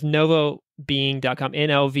it says novobeing.com,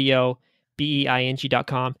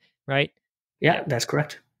 NOVOBEING.com, right? Yeah, that's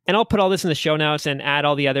correct. And I'll put all this in the show notes and add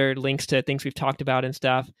all the other links to things we've talked about and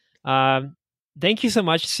stuff. Thank you so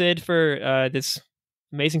much, Sid, for this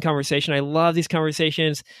amazing conversation. I love these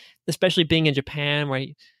conversations, especially being in Japan, where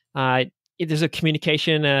there's a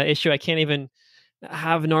communication issue. I can't even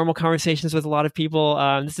have normal conversations with a lot of people.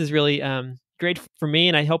 This is really great for me,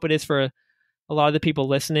 and I hope it is for a lot of the people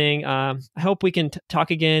listening. I hope we can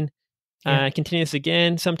talk again, continue this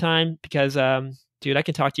again sometime, because, dude, I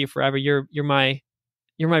can talk to you forever. You're my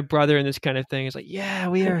brother in this kind of thing. It's like, yeah,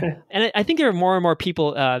 we are. And I think there are more and more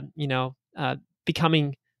people,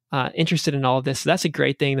 becoming interested in all of this. So that's a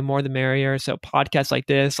great thing. The more, the merrier. So podcasts like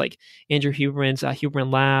this, like Andrew Huberman's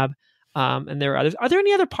Huberman Lab, and there are others. Are there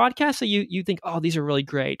any other podcasts that you think, oh, these are really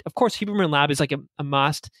great? Of course, Huberman Lab is like a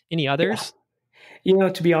must. Any others? Yeah.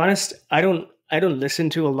 To be honest, I don't listen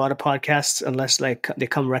to a lot of podcasts unless like they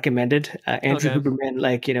come recommended. Andrew Huberman,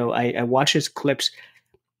 I watch his clips.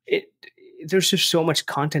 There's just so much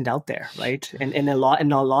content out there, right? And a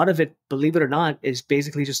lot of it, believe it or not, is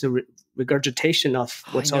basically just a regurgitation of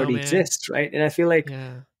what's already exists, right? And I feel like,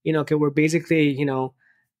 okay, we're basically,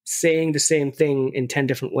 saying the same thing in 10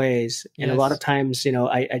 different ways. And a lot of times,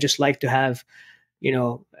 I just like to have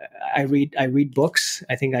I read books.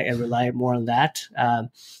 I think I rely more on that.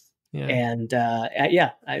 Yeah. And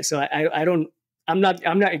I don't. I'm not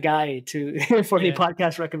a guy to for any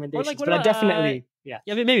podcast recommendations, what but I about, definitely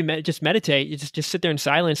I mean, maybe just meditate. You just sit there in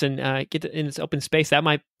silence and get in this open space. That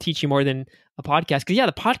might teach you more than a podcast. Because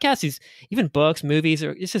the podcast is even books, movies,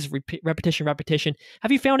 or it's just repetition.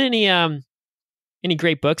 Have you found any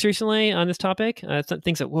great books recently on this topic?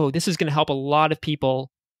 Things that this is going to help a lot of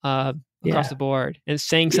people across the board, and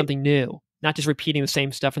saying something new, not just repeating the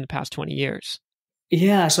same stuff from the past 20 years.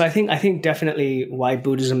 Yeah, so I think definitely Why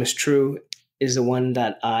Buddhism is True is the one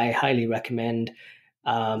that I highly recommend.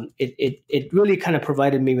 It really kind of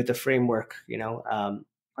provided me with the framework, on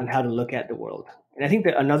how to look at the world. And I think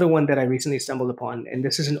that another one that I recently stumbled upon, and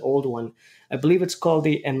this is an old one, I believe it's called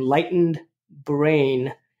The Enlightened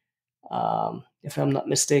Brain. If I'm not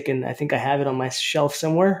mistaken, I think I have it on my shelf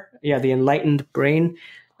somewhere. Yeah, The Enlightened Brain.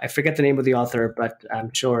 I forget the name of the author, but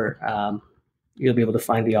I'm sure you'll be able to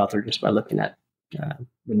find the author just by looking at the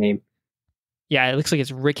name. Yeah, it looks like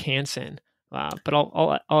it's Rick Hansen. But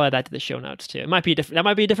I'll add that to the show notes too. It might be different. That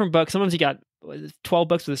might be a different book. Sometimes you got 12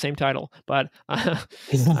 books with the same title. But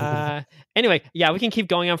anyway, yeah, we can keep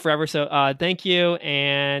going on forever. So thank you,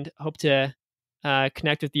 and hope to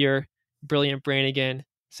connect with your brilliant brain again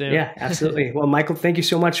soon. Yeah, absolutely. Well, Michael, thank you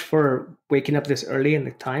so much for waking up this early in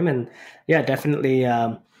the time. And yeah, definitely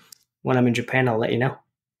when I'm in Japan, I'll let you know.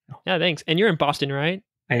 Yeah, thanks. And you're in Boston, right?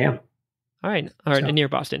 I am. All right. Near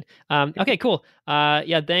Boston. Okay, cool.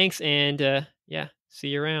 Yeah, thanks. And see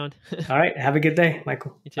you around. All right. Have a good day,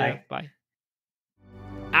 Michael. You too. Bye.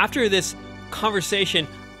 After this conversation,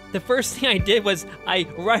 the first thing I did was I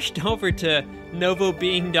rushed over to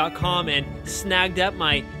novobeing.com and snagged up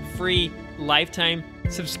my free lifetime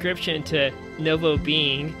subscription to Novo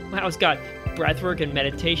Being. Wow, it's got breathwork and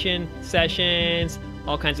meditation sessions,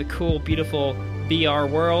 all kinds of cool, beautiful VR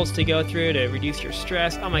worlds to go through to reduce your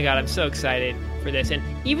stress. Oh my God, I'm so excited for this. And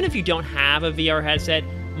even if you don't have a VR headset,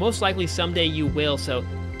 most likely someday you will. So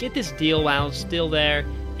get this deal while it's still there.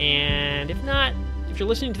 And if not, if you're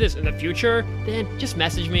listening to this in the future, then just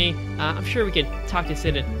message me. I'm sure we can talk to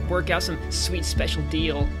Sid and work out some sweet special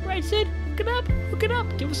deal. Right, Sid? Hook it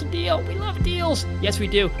up. Give us a deal. We love deals. Yes, we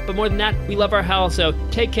do. But more than that, we love our health. So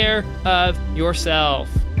take care of yourself.